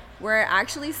growth, we're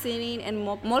actually sitting in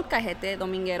Molcajete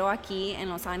Dominguero aquí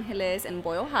in Los Angeles in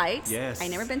Boyle Heights. Yes. I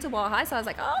never been to Boyle Heights, so I was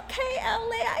like, okay,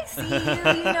 LA, I see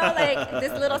you. You know, like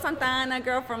this little Santa Ana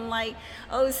girl from like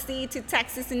OC to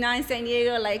Texas and now in San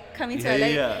Diego, like coming to LA.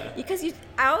 Yeah. Because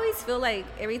I always feel like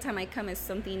every time I come, it's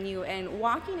something new. And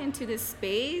walking into this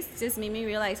space just made me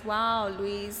realize, wow,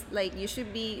 Luis, like you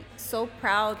should be so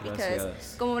proud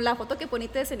because como la foto que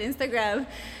poniste en Instagram.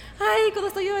 Ay, cuando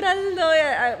estoy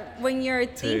llorando. When you're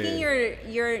thinking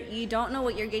you don't know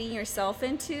what you're getting yourself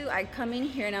into, I come in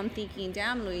here and I'm thinking,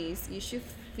 damn, Luis, you should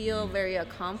feel very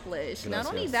accomplished. Not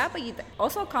only that, but you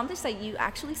also accomplished that you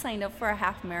actually signed up for a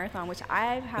half marathon, which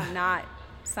I have not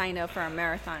sign up for a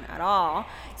marathon at all.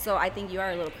 So I think you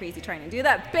are a little crazy trying to do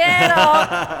that.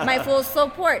 Pero my full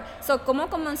support. So, ¿cómo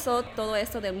comenzó todo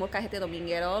esto del Molcajete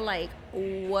Dominguero? Like,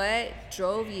 what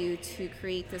drove you to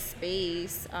create this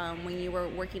space when you were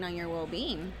working on your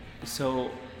well-being?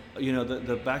 So,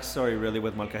 the backstory really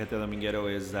with Molcajete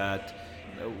Dominguero is that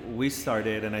we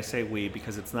started, and I say we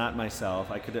because it's not myself.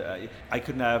 I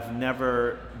could have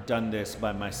never done this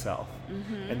by myself.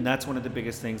 And that's one of the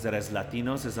biggest things that as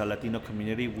Latinos, as a Latino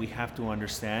community, we have to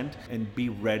understand and be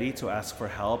ready to ask for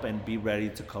help and be ready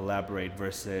to collaborate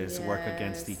versus work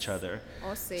against each other.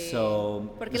 Oh, sí.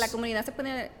 So, porque la comunidad se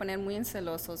puede poner muy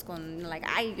celosos con, like,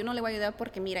 ay, yo no le voy a ayudar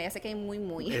porque mira, ya sé que hay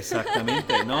muy.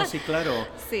 Exactamente. No, sí, claro.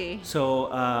 Sí. So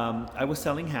I was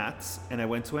selling hats, and I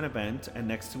went to an event, and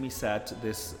next to me sat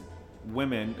this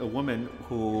a woman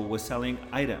who was selling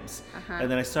items.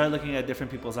 And then I started looking at different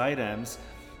people's items,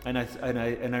 and I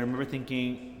remember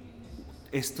thinking,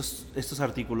 estos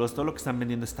artículos, todo lo que están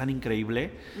vendiendo es tan increíble.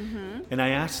 And I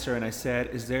asked her, and I said,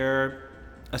 is there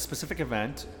a specific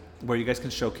event where you guys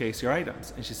can showcase your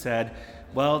items? And she said,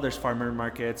 well, there's farmer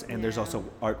markets and there's also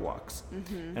art walks.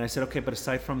 And I said, okay, but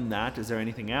aside from that, is there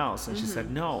anything else? And she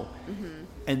said, no.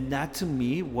 And that to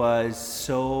me was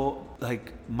so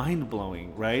like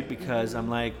mind-blowing, right? Because I'm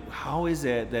like, how is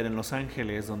it that in Los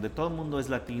Angeles, donde todo el mundo es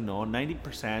Latino,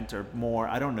 90% or more,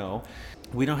 I don't know,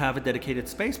 we don't have a dedicated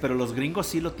space, pero los gringos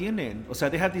sí lo tienen. O sea,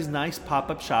 they have these nice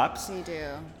pop-up shops. They do.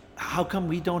 How come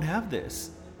we don't have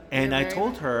this? And I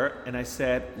told her, and I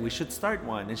said, we should start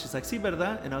one. And she's like, sí,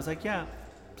 ¿verdad? And I was like, yeah.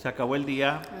 Se acabó el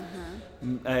día.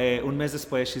 Un mes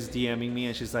después, she's DMing me,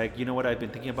 and she's like, you know what, I've been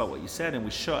thinking about what you said, and we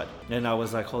should. And I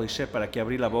was like, holy shit, para que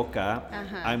abrí la boca.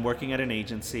 I'm working at an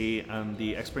agency. I'm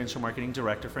the experiential marketing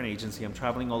director for an agency. I'm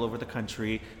traveling all over the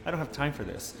country. I don't have time for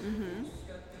this.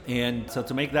 And so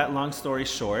to make that long story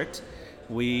short,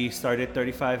 we started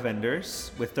 35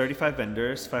 vendors. With 35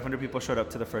 vendors, 500 people showed up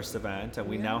to the first event, and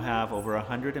we now have over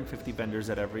 150 vendors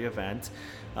at every event,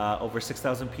 over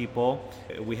 6,000 people.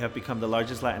 We have become the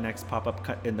largest Latinx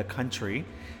pop-up in the country.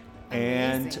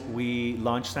 And we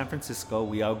launched San Francisco.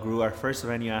 We outgrew our first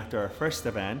venue after our first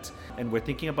event, and we're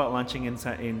thinking about launching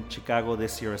in Chicago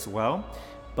this year as well.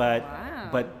 But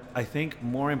I think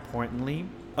more importantly,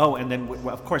 and then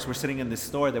of course we're sitting in this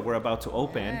store that we're about to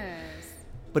open.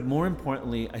 But more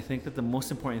importantly, I think that the most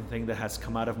important thing that has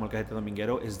come out of Molcajete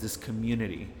Dominguero is this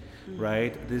community,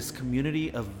 right? This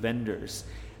community of vendors.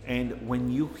 And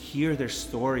when you hear their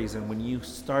stories and when you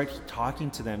start talking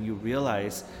to them, you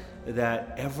realize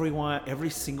that every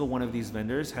single one of these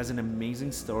vendors has an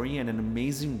amazing story and an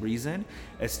amazing reason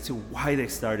as to why they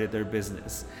started their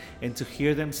business. And to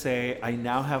hear them say, I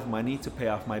now have money to pay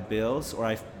off my bills,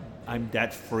 or I'm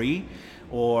debt free,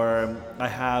 or I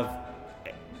have,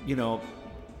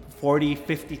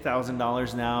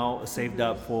 $40,000-$50,000 now saved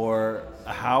up for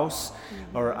a house,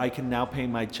 or I can now pay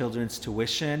my children's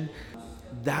tuition.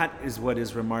 That is what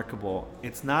is remarkable.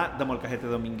 It's not the Molcajete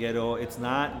Dominguero, it's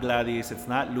not Gladys, it's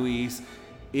not Luis.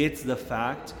 It's the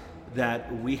fact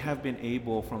that we have been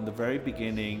able, from the very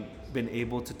beginning,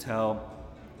 to tell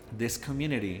this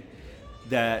community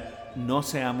that no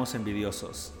seamos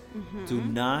envidiosos. Do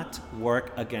not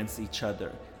work against each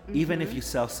other. Even if you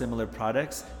sell similar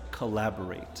products,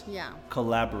 collaborate.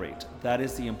 Collaborate. That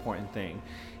is the important thing.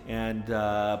 And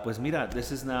pues mira,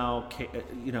 this is now,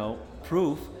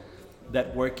 proof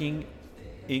that working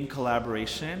in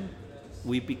collaboration,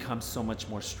 we become so much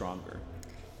more stronger.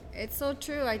 It's so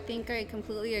true. I think I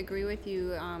completely agree with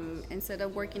you. Instead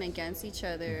of working against each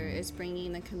other, it's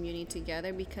bringing the community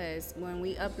together, because when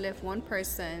we uplift one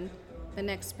person, the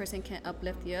next person can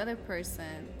uplift the other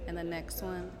person, and the next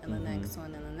one, and the next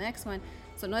one, and the next one.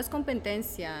 So no es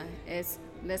competencia, it's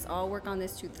let's all work on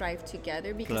this to thrive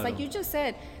together. Because like you just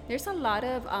said, there's a lot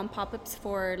of pop-ups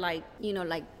for like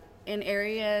in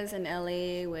areas in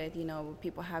LA with,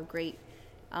 people have great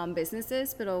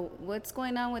businesses, but what's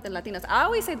going on with the Latinos? I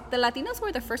always say the Latinos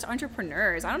were the first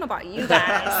entrepreneurs. I don't know about you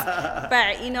guys,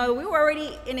 but we were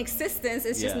already in existence.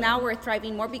 It's just now we're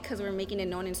thriving more because we're making it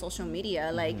known in social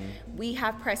media. Like we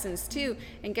have presence too.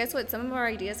 And guess what? Some of our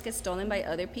ideas get stolen by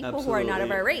other people who are not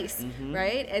of our race,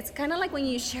 right? It's kind of like when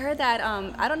you share that,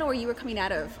 I don't know where you were coming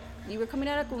out of. You were coming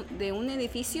out of de un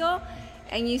edificio,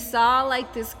 and you saw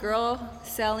like this girl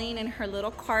selling in her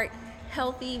little cart,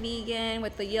 healthy vegan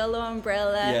with the yellow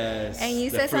umbrella, and you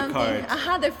said something,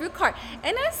 the fruit cart,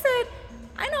 and I said,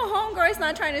 I know homegirl is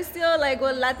not trying to steal like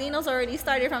what Latinos already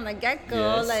started from the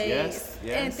get-go,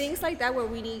 and things like that,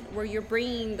 where you're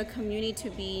bringing the community to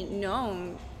be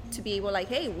known, to be able like,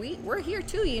 hey, we're here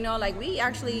too, like we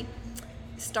actually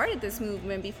started this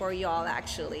movement before y'all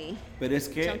actually But es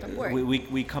que jumped on board.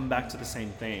 we come back to the same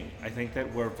thing. I think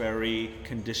that we're very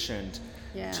conditioned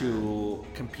Yeah. to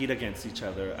compete against each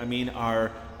other. I mean,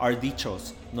 our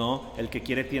dichos, ¿no? El que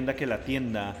quiere tienda que la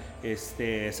tienda,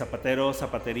 zapatero,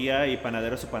 zapatería y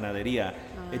panadero su panadería.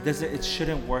 It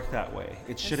shouldn't work that way.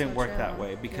 It shouldn't so work that true.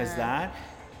 way because Yeah.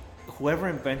 whoever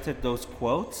invented those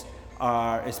quotes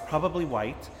is probably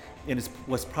white and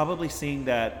was probably seeing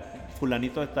that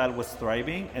fulanito de tal was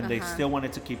thriving and they still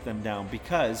wanted to keep them down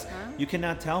because you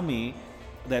cannot tell me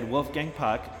that Wolfgang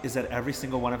Puck is at every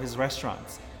single one of his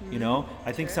restaurants. You know,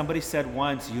 I think Sure. somebody said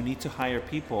once you need to hire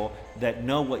people that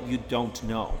know what you don't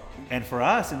know. And for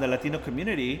us in the Latino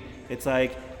community, it's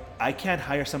like I can't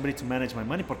hire somebody to manage my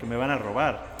money porque me van a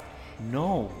robar.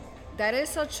 No. That is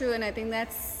so true, and I think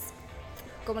that's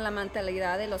como la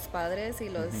mentalidad de los padres y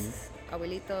los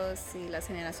abuelitos y las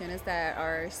generaciones that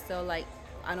are still like,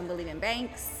 I don't believe in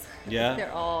banks. Yeah.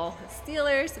 They're all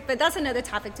stealers. But that's another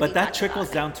topic to But be that talked trickles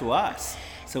about. down to us.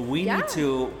 So we Yeah. need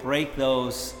to break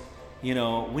those,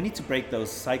 we need to break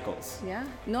those cycles. Yeah.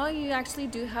 No, you actually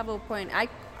do have a point.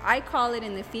 I call it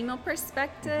in the female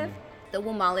perspective, the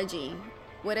womology.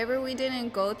 Whatever we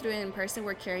didn't go through in person,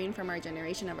 we're carrying from our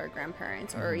generation of our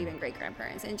grandparents or even great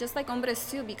grandparents. And just like hombres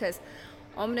too, because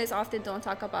hombres often don't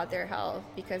talk about their health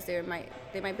because they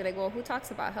might be like, well, who talks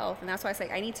about health? And that's why it's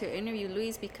like, I need to interview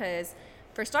Luis because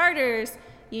for starters,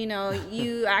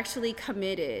 you actually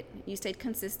committed. You stayed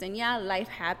consistent. Yeah, life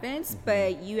happens,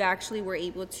 but you actually were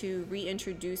able to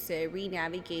reintroduce it,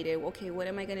 re-navigate it. Okay, what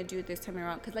am I going to do this time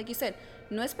around? Because like you said,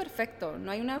 no es perfecto.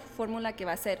 No hay una fórmula que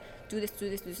va a ser do this,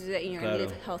 and you're going to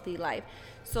live a healthy life.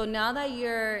 So now that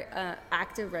you're an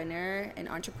active runner, an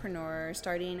entrepreneur,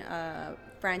 starting a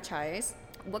franchise,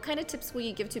 what kind of tips will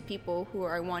you give to people who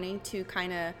are wanting to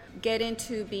kind of get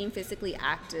into being physically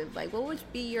active? Like, what would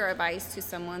be your advice to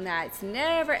someone that's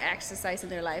never exercised in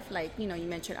their life? Like, you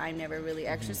mentioned I never really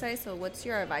exercised. So what's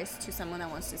your advice to someone that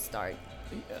wants to start?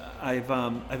 I've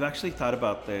actually thought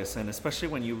about this, and especially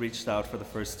when you reached out for the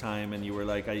first time and you were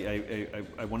like,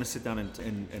 I want to sit down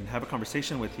and have a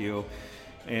conversation with you.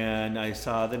 And I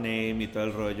saw the name y todo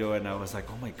el rollo, and I was like,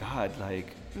 oh my God,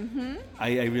 like,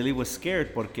 I really was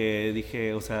scared porque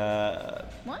dije, o sea,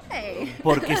 Why?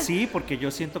 porque sí, porque yo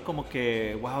siento como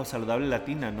que, wow, saludable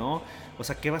latina, ¿no? O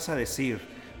sea, ¿qué vas a decir?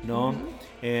 ¿No?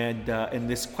 And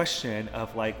this question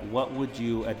of like, what would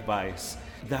you advise?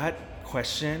 That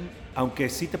question, aunque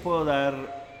sí te puedo dar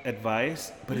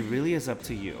advice, but it really is up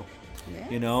to you.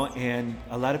 Yes. And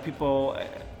a lot of people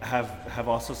have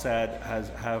also said,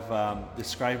 have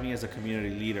described me as a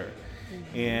community leader.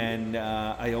 And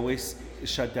I always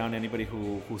shut down anybody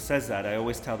who says that. I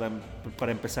always tell them,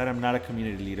 para empezar, I'm not a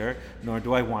community leader, nor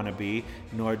do I want to be,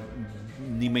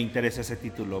 ni me interesa ese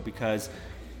título, because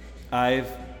I've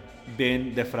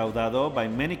been defraudado by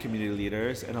many community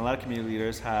leaders, and a lot of community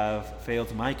leaders have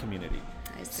failed my community.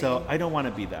 I see. So I don't want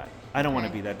to be that. I don't want to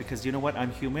Okay. be that because you know what?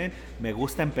 I'm human. Me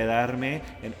gusta empedarme,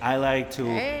 and I like to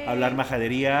hablar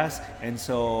majaderías, and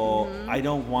so I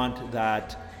don't want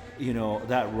that,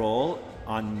 that role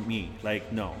on me.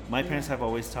 Like, no. My parents have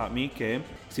always taught me que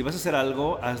si vas a hacer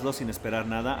algo, hazlo sin esperar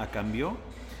nada a cambio.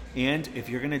 And if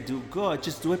you're going to do good,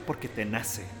 just do it porque te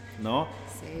nace, ¿no?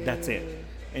 Sí. That's it.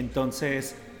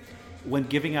 Entonces, when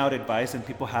giving out advice, and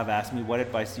people have asked me, what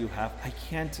advice do you have? I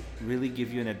can't really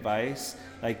give you an advice.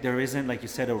 Like, there isn't, like you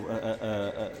said,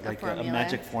 a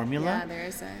magic formula. Yeah, there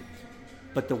isn't.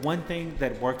 But the one thing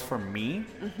that worked for me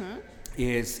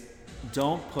is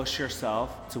don't push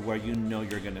yourself to where you know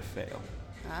you're going to fail.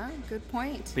 Ah, good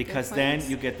point. Because Good then point.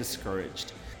 you get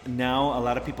discouraged. Now, a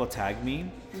lot of people tag me,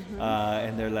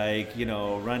 and they're like,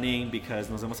 running because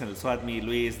nos vemos en el SWAT meet,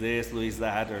 Luis this, Luis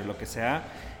that, or lo que sea.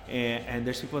 And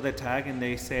there's people that tag and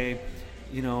they say,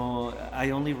 I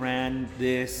only ran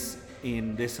this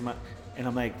in this amount. And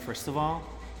I'm like, first of all,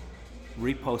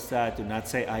 repost that. Do not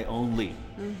say I only,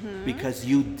 because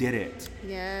you did it,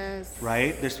 Yes.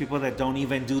 right? There's people that don't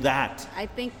even do that. I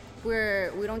think we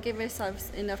don't give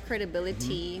ourselves enough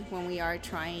credibility when we are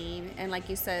trying, and like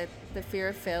you said, the fear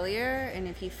of failure, and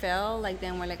if you fail, like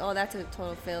then we're like, oh, that's a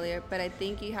total failure. But I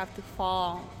think you have to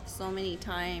fall so many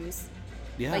times.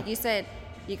 Yeah. Like you said,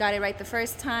 you got it right the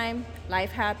first time,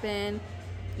 life happened,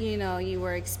 you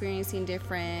were experiencing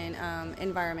different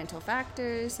environmental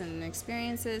factors and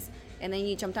experiences, and then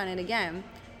you jumped on it again.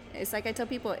 It's like I tell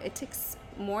people, it takes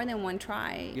more than one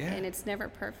try, Yeah. and it's never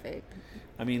perfect.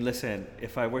 I mean, listen,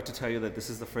 if I were to tell you that this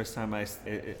is the first time I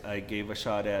gave a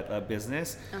shot at a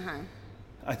business,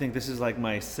 I think this is like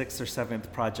my 6th or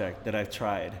 7th project that I've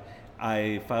tried.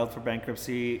 I filed for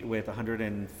bankruptcy with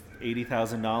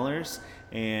 $180,000,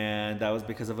 and that was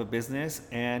because of a business.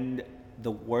 And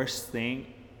the worst thing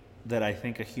that I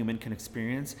think a human can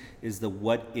experience is the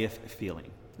what if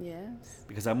feeling. Yes.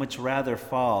 Because I much rather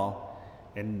fall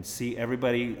and see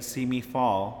everybody see me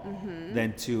fall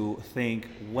than to think,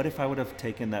 what if I would have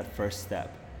taken that first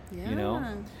step? You know?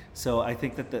 Yeah. So I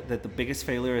think that the biggest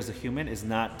failure as a human is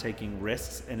not taking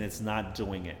risks and it's not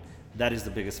doing it. That is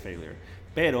the biggest failure.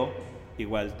 Pero,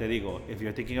 igual te digo, if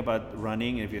you're thinking about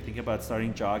running, if you're thinking about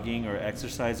starting jogging or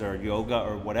exercise or yoga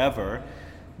or whatever,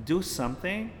 do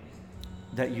something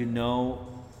that you know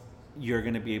you're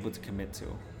going to be able to commit to,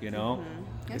 you know?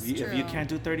 That's If you true. can't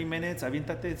do 30 minutes,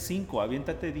 aviéntate 5,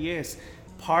 aviéntate 10.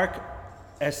 Park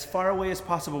as far away as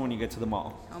possible when you get to the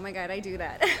mall. Oh my God, I do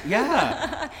that.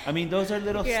 Yeah. I mean, those are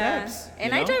little steps.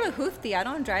 And you I know? drive a hoofty. I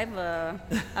don't drive a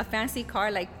fancy car.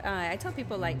 Like I tell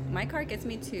people, like my car gets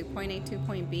me to point A to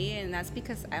point B, and that's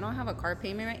because I don't have a car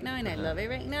payment right now, and I love it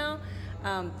right now.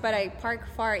 But I park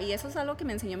far, y eso es algo que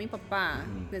me enseñó mi papá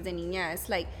desde niña. It's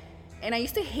like, and I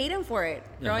used to hate him for it.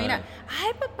 Growing up,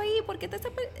 ay papá, ¿y por qué te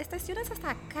estacionas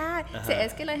hasta acá? Sí,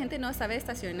 es que la gente no sabe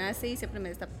estacionarse y siempre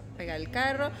me está pegar el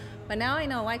carro. But now I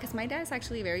know why, because my dad is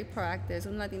actually very proactive. Es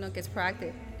un latino que es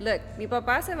proactive. Look, mi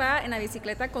papá se va en la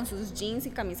bicicleta con sus jeans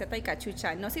y camiseta y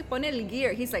cachucha. No se pone el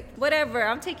gear. He's like, whatever,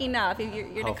 I'm taking off. If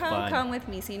you're to come with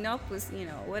me. Si no, pues, you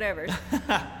know, whatever.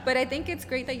 But I think it's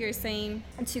great that you're saying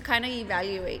to kind of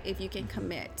evaluate if you can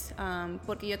commit.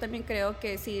 Porque yo también creo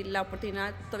que si la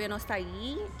oportunidad todavía no está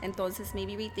ahí, entonces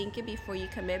maybe rethink it before you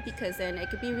commit, because then it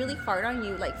could be really hard on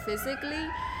you, like physically.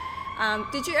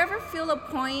 Did you ever feel a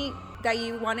point that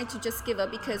you wanted to just give up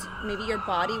because maybe your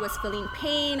body was feeling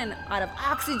pain and out of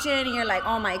oxygen, and you're like,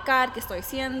 oh my God, ¿qué estoy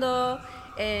haciendo?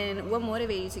 And what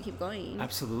motivated you to keep going?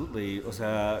 Absolutely. O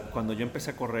sea, cuando yo empecé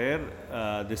a correr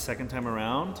the second time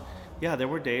around, yeah, there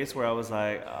were days where I was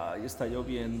like, ya está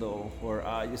lloviendo, or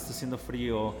ya está haciendo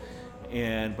frío.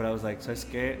 But I was like, ¿sabes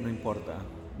qué? No importa.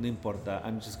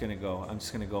 I'm just gonna go.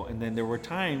 And then there were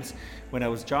times when I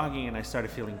was jogging and I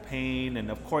started feeling pain, and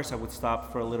of course I would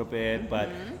stop for a little bit, but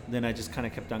then I just kind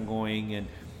of kept on going. And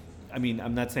I mean,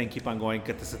 I'm not saying keep on going,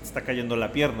 que se te está cayendo la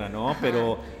pierna, ¿no?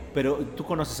 Pero tú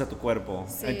conoces a tu cuerpo.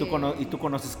 Sí. Y tú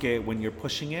conoces que when you're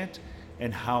pushing it,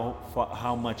 and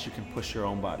how much you can push your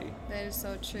own body. That is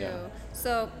so true. Yeah.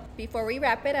 So before we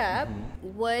wrap it up,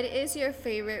 what is your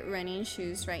favorite running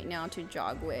shoes right now to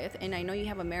jog with? And I know you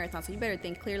have a marathon, so you better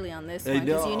think clearly on this one,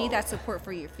 because you need that support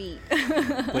for your feet.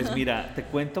 Pues mira, te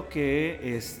cuento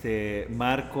que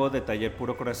Marco de Taller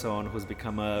Puro Corazón, who's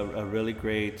become a really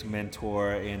great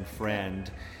mentor and friend,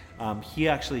 he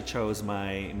actually chose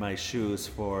my shoes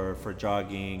for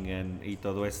jogging y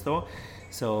todo esto.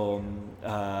 So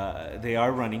they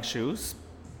are running shoes,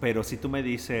 pero si tú me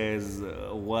dices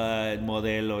what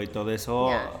modelo y todo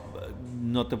eso,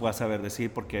 no te voy a saber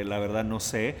decir porque la verdad no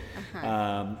sé.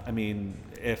 I mean,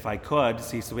 if I could,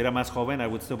 si estuviera más joven, I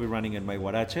would still be running in my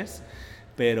huaraches.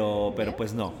 Pero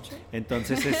pues no.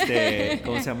 Entonces,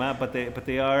 ¿cómo se llama? But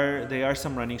they are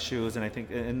some running shoes, and I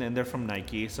think, and they're from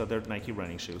Nike, so they're Nike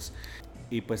running shoes.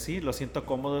 Y pues sí, los siento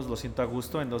cómodos, los siento a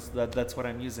gusto, and that's what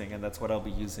I'm using, and that's what I'll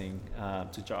be using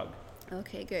to jog.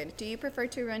 Okay, good. Do you prefer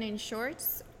to run in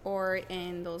shorts or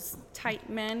in those tight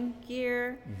men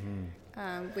gear?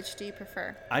 Which do you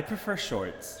prefer? I prefer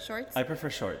shorts. Shorts? I prefer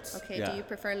shorts. Okay, yeah. do you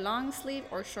prefer long sleeve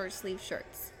or short sleeve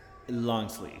shirts? Long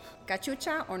sleeve.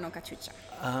 Cachucha or no cachucha?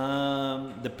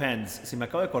 Depends. Si me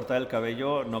acabo de cortar el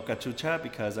cabello, no cachucha,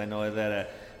 because I know that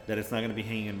it's not going to be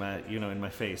hanging in my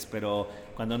face. Pero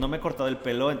cuando no me he cortado el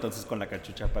pelo, entonces con la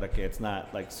cachucha para que it's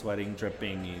not like sweating,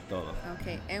 dripping y todo.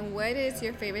 Okay, and what is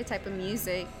your favorite type of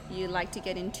music you like to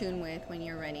get in tune with when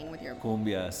you're running with your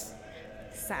Cumbias.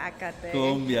 Sácate.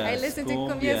 Cumbias. I listen to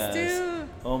cumbias too.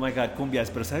 Oh my God,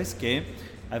 cumbias. Pero ¿sabes qué?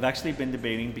 I've actually been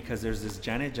debating because there's this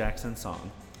Janet Jackson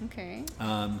song. Okay.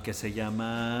 Que se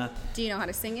llama... Do you know how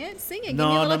to sing it? Sing it. No, Give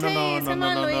me a no, little no, taste. no, Come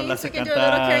on, no, Luis. la We sé can do a little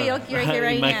cantar. karaoke right here,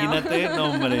 right Imagínate, now.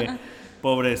 no, hombre.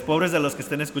 Pobres de los que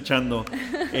estén escuchando.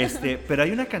 Pero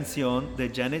hay una canción de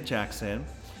Janet Jackson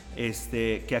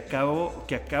que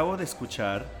acabo de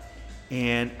escuchar,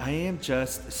 and I am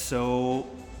just so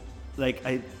like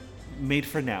Made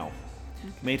for Now.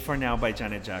 Made for Now by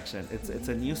Janet Jackson. It's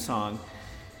a new song.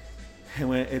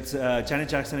 And it's Janet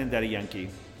Jackson and Daddy Yankee.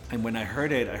 And when I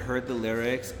heard it, I heard the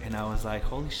lyrics, and I was like,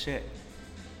 holy shit.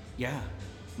 Yeah,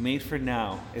 Made for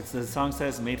Now. The song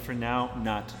says Made for Now,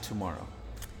 not tomorrow.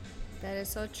 That is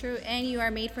so true. And you are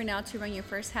made for now to run your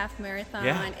first half marathon.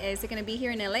 Yeah. Is it going to be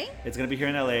here in LA? It's going to be here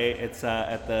in LA. It's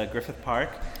at the Griffith Park.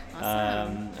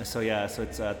 Awesome. So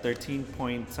it's 13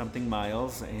 point something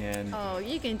miles. And Oh,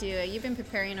 you can do it. You've been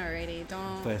preparing already.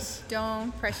 Pues.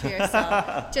 Don't pressure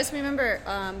yourself. Just remember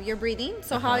your breathing.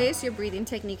 So how is your breathing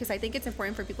technique? Because I think it's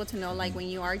important for people to know, like when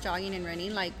you are jogging and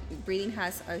running, like breathing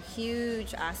has a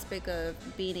huge aspect of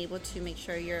being able to make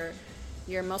sure your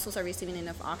muscles are receiving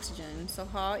enough oxygen. So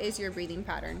how is your breathing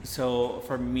pattern? So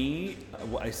for me,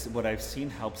 what I've seen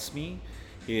helps me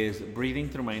is breathing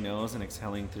through my nose and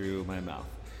exhaling through my mouth.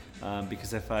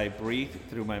 Because if I breathe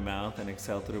through my mouth and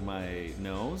exhale through my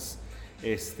nose,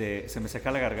 se me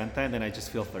seca la garganta and then I just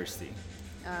feel thirsty.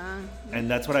 And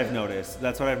that's what I've noticed.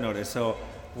 So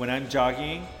when I'm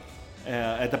jogging,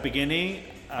 at the beginning,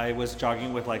 I was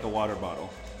jogging with like a water bottle.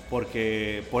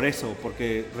 Porque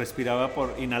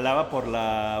inhalaba por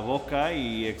la boca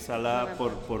y exhalaba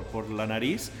por la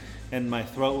nariz, and my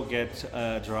throat would get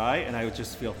dry and I would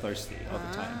just feel thirsty all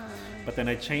the time. But then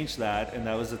I changed that, and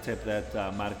that was a tip that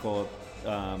Marco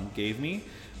gave me,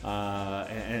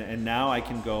 and now I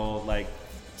can go like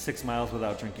 6 miles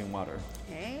without drinking water.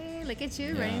 Hey, look at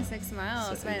you Yeah. running 6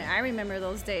 miles. So, Man, yeah. I remember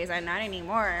those days. I'm not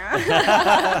anymore.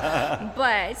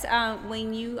 But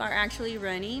when you are actually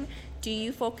running, do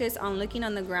you focus on looking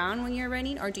on the ground when you're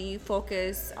running, or do you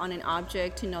focus on an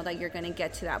object to know that you're going to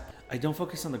get to that? I don't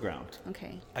focus on the ground.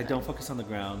 Okay. I don't focus on the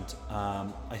ground.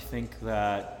 I think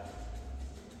that,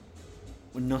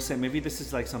 no sé, maybe this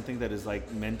is like something that is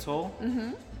like mental,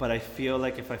 but I feel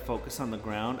like if I focus on the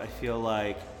ground, I feel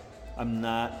like I'm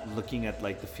not looking at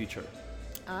like the future.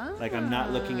 Like I'm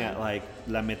not looking at like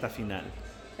la meta final.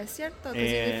 Es cierto,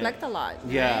 because you reflect a lot.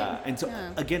 Yeah, right? and so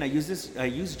again, I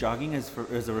use jogging as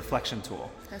a reflection tool.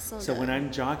 That's so So when good.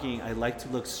 I'm jogging, I like to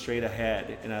look straight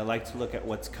ahead, and I like to look at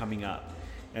what's coming up.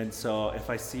 And so if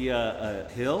I see a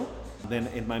hill, then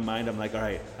in my mind I'm like, all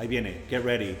right, ahí viene, get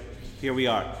ready, here we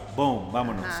are, boom,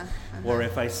 vámonos. Or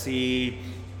if I see,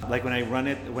 like when I run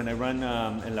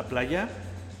en la playa,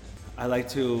 I like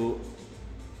to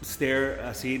stare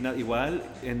así, not igual,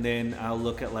 and then I'll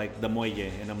look at like the muelle,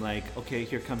 and I'm like, okay,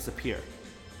 here comes the pier.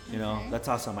 You know, that's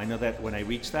awesome. I know that when I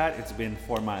reach that, it's been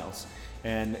 4 miles.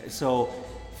 And so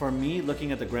for me,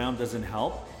 looking at the ground doesn't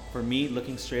help. For me,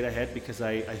 looking straight ahead, because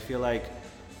I feel like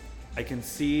I can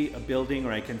see a building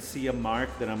or I can see a mark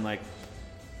that I'm like,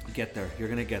 get there, you're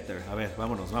gonna get there. A ver,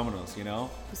 vámonos, you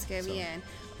know? Pues qué So- bien.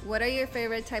 What are your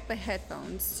favorite type of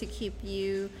headphones to keep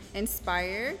you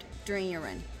inspired during your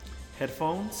run?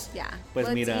 Headphones. Yeah. Pues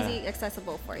What's mira, easy,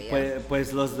 accessible for you?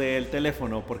 Pues los del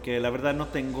teléfono, porque la verdad no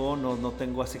tengo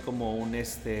así como un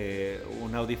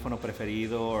audífono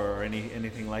preferido or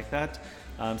anything like that.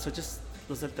 So just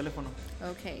los del teléfono.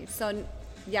 Okay, so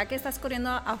ya que estás corriendo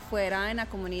afuera en la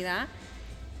comunidad,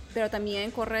 pero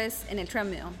también corres en el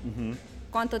treadmill.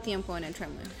 ¿Cuánto tiempo en el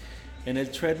treadmill? En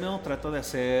el treadmill trato de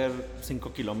hacer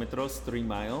 5 kilómetros, 3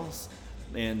 miles,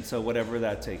 and so whatever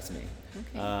that takes me.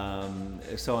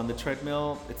 Okay. So on the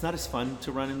treadmill, it's not as fun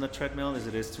to run in the treadmill as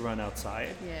it is to run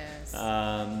outside. Yes.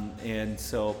 And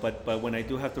so, but when I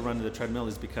do have to run to the treadmill,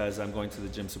 is because I'm going to the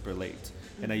gym super late,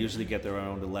 and I usually get there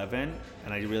around 11,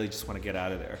 and I really just want to get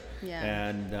out of there. Yeah.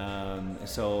 And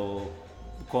so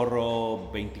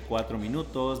corro 24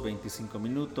 minutos, 25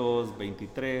 minutos,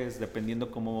 23, dependiendo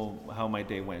how my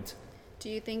day went. Do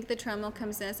you think the treadmill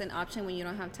comes in as an option when you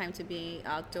don't have time to be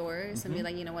outdoors and be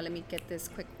like, you know what, let me get this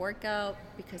quick workout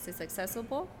because it's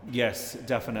accessible? Yes,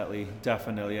 definitely.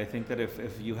 I think that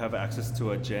if you have access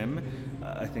to a gym,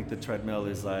 I think the treadmill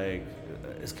is like,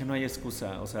 es que no hay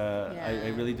excusa. O sea, I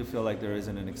really do feel like there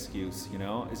isn't an excuse, you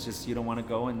know? It's just you don't want to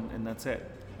go and that's it.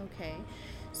 Okay.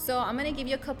 So I'm going to give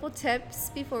you a couple tips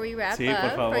before we wrap Sí, por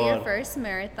up favor. for your first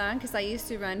marathon, because I used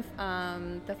to run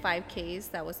the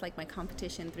 5Ks. That was like my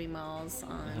competition, 3 miles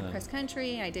on cross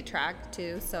country. I did track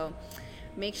too. So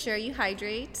make sure you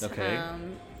hydrate. Okay.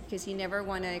 Because you never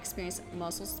want to experience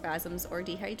muscle spasms or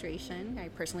dehydration. I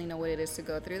personally know what it is to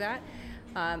go through that.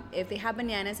 If they have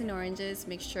bananas and oranges,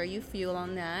 make sure you fuel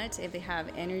on that. If they have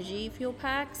energy fuel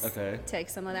packs, take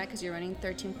some of that because you're running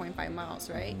 13.5 miles,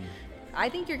 right? I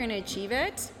think you're going to achieve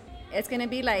it. It's going to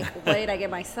be like, what did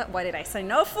I sign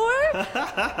up for?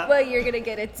 But you're going to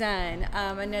get it done.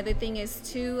 Another thing is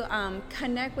to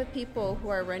connect with people who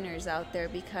are runners out there,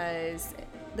 because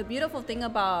the beautiful thing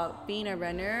about being a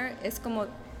runner is como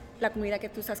la comunidad que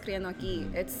tú estás creando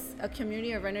aquí. It's a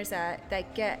community of runners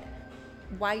that get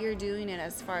why you're doing it,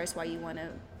 as far as why you want to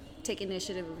take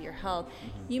initiative of your health.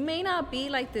 You may not be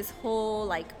like this whole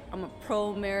like I'm a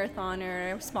pro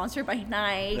marathoner, sponsored by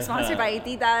Nike, sponsored by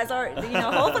Adidas, or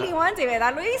hopefully one day,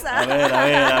 ¿verdad, Luisa? A ver,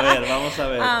 vamos a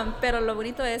ver. Pero lo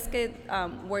bonito es que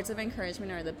words of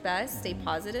encouragement are the best. Stay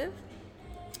positive,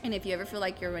 and if you ever feel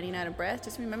like you're running out of breath,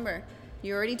 just remember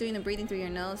you're already doing the breathing through your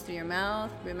nose, through your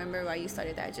mouth. Remember why you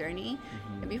started that journey,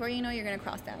 and before you know, you're gonna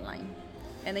cross that line.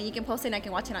 And then you can post it and I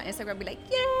can watch it on Instagram and be like,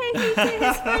 yay, he did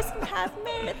his first half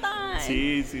marathon.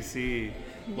 Sí.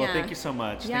 Well, thank you so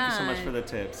much. Yeah. Thank you so much for the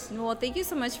tips. Well, thank you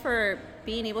so much for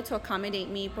being able to accommodate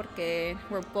me porque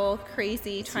we're both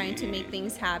crazy trying to make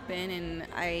things happen. And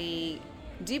I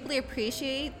deeply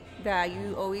appreciate that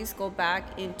you always go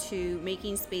back into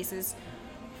making spaces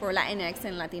for Latinx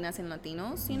and Latinas and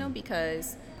Latinos,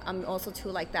 because I'm also too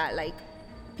like that, like,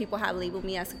 people have labeled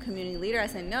me as a community leader. I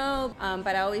said no,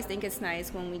 but I always think it's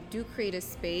nice when we do create a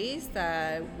space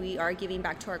that we are giving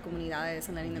back to our comunidades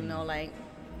and letting them know, like,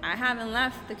 I haven't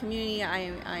left the community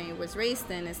I was raised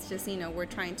in. It's just, we're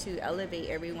trying to elevate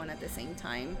everyone at the same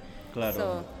time. Claro.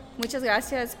 So, muchas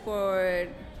gracias por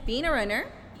being a runner.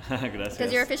 Gracias.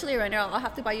 Because you're officially a runner. I'll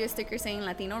have to buy you a sticker saying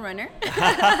Latino runner. O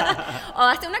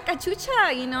hasta una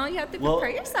cachucha, you have to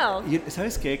prepare yourself.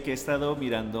 ¿Sabes qué? Que he estado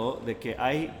mirando de que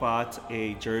I bought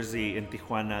a jersey in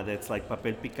Tijuana that's like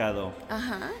papel picado.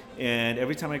 Uh-huh. And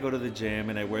every time I go to the gym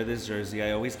and I wear this jersey,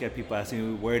 I always get people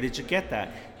asking me, where did you get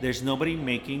that? There's nobody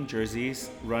making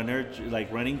jerseys,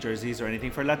 running jerseys or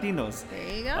anything for Latinos.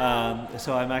 There you go.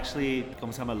 So I'm actually,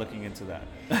 looking into that.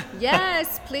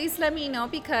 Yes, please let me know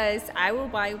because I will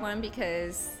buy one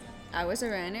because I was a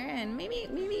runner and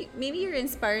maybe you're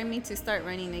inspiring me to start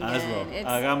running again.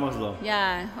 Hagámoslo.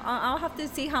 Yeah, I'll have to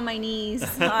see how my knees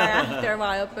are after a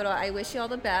while, but I wish you all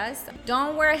the best.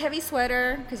 Don't wear a heavy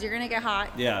sweater because you're going to get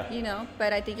hot. Yeah.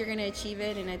 But I think you're going to achieve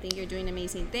it and I think you're doing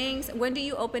amazing things. When do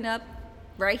you open up?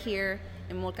 Right here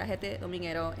in Molcajete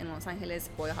Dominguero in Los Angeles,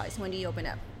 Boyle Heights. When do you open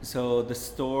up? So the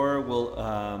store will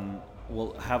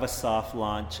have a soft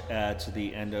launch at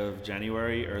the end of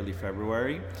January, early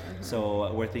February. Mm-hmm.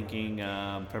 So we're thinking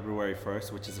February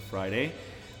 1st, which is a Friday.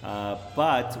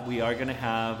 But we are going to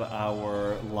have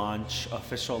our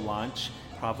official launch,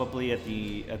 probably at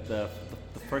the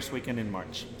first weekend in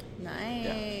March.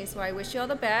 Nice. Yeah. Well, I wish you all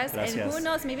the best. Gracias. And who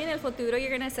knows, maybe in el futuro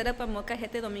you're going to set up a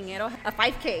Molcajete Dominguero, a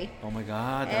 5K. Oh my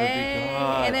God, that would be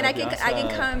good. And then I can awesome.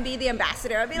 come and be the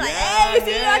ambassador. I'll be like, hey,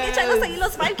 sí, hay que echarlos ahí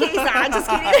los 5Ks. Just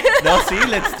kidding. No, see,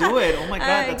 let's do it. Oh my God,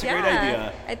 that's a great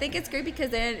idea. I think it's great because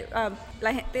then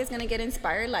la gente is going to get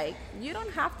inspired. Like, you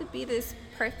don't have to be this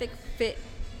perfect fit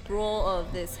role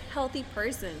of this healthy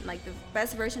person, like the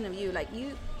best version of you. Like,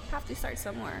 you have to start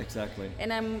somewhere. Exactly.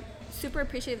 And I'm super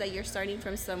appreciative that you're starting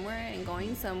from somewhere and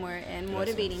going somewhere and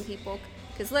motivating people.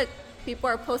 Because look, people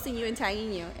are posting you and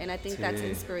tagging you, and I think that's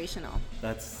inspirational.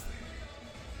 No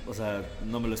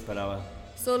me lo esperaba.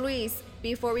 So Luis,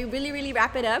 before we really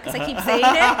wrap it up, because I keep saying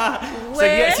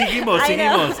it, seguimos.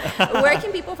 Where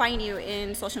can people find you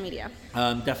in social media?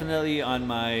 Definitely on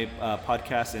my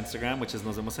podcast Instagram, which is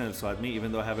Nos Vemos en el SWATME,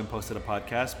 even though I haven't posted a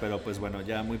podcast, pero pues bueno,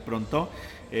 ya muy pronto.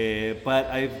 But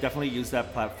I've definitely used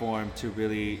that platform to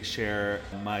really share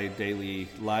my daily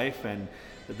life and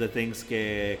the things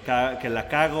que la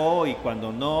cago y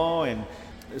cuando no, and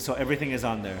so everything is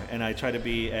on there. And I try to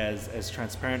be as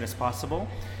transparent as possible.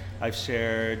 I've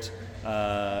shared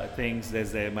things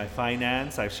desde my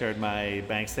finance. I've shared my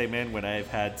bank statement when I've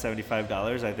had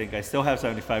 $75. I think I still have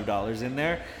 $75 in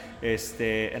there.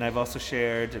 And I've also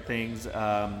shared things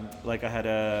like I had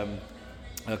a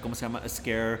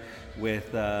scare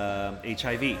with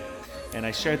HIV. And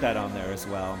I shared that on there as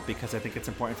well because I think it's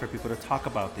important for people to talk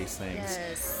about these things.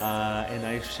 Yes. And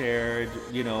I shared,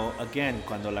 again,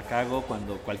 cuando la cago,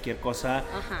 cuando cualquier cosa,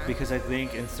 because I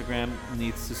think Instagram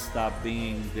needs to stop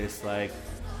being this like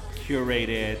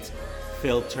curated,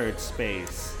 filtered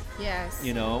space. Yes.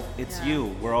 It's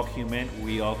you. We're all human.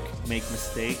 We all make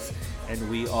mistakes, and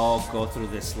we all go through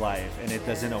this life. And it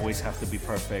doesn't always have to be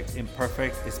perfect.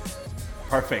 Imperfect is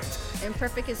perfect.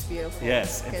 Imperfect is beautiful.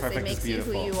 Yes, because imperfect it makes is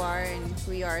beautiful. you who you are and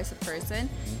who you are as a person.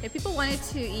 Mm-hmm. If people wanted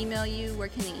to email you, where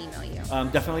can they email you?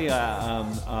 Definitely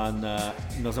on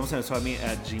Nos Vemos en el SWATME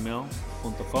at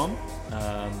gmail.com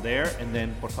there. And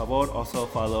then, por favor, also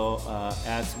follow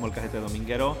at Molcajete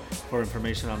Dominguero for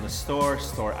information on the store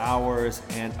hours,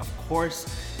 and of course,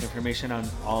 information on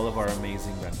all of our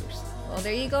amazing vendors. Well,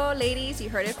 there you go, ladies. You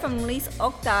heard it from Luis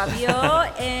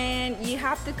Octavio, and you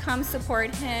have to come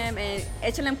support him and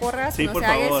échale en porras, sí, no por se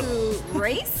haga favor. su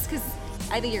race, because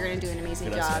I think you're going to do an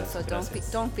amazing job. So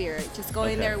don't fear it. Just go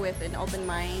in there with an open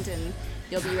mind and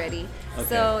you'll be ready. Okay.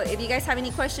 So if you guys have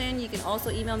any question, you can also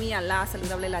email me at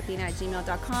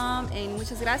lasaludablelatina@gmail.com. And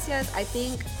muchas gracias. I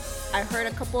think I heard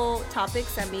a couple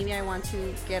topics that maybe I want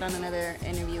to get on another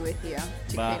interview with you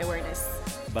to create awareness.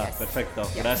 Va, perfecto.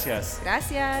 Yes. Gracias.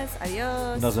 Gracias.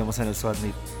 Adiós. Nos vemos en el SWAT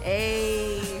Meet.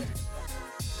 Hey.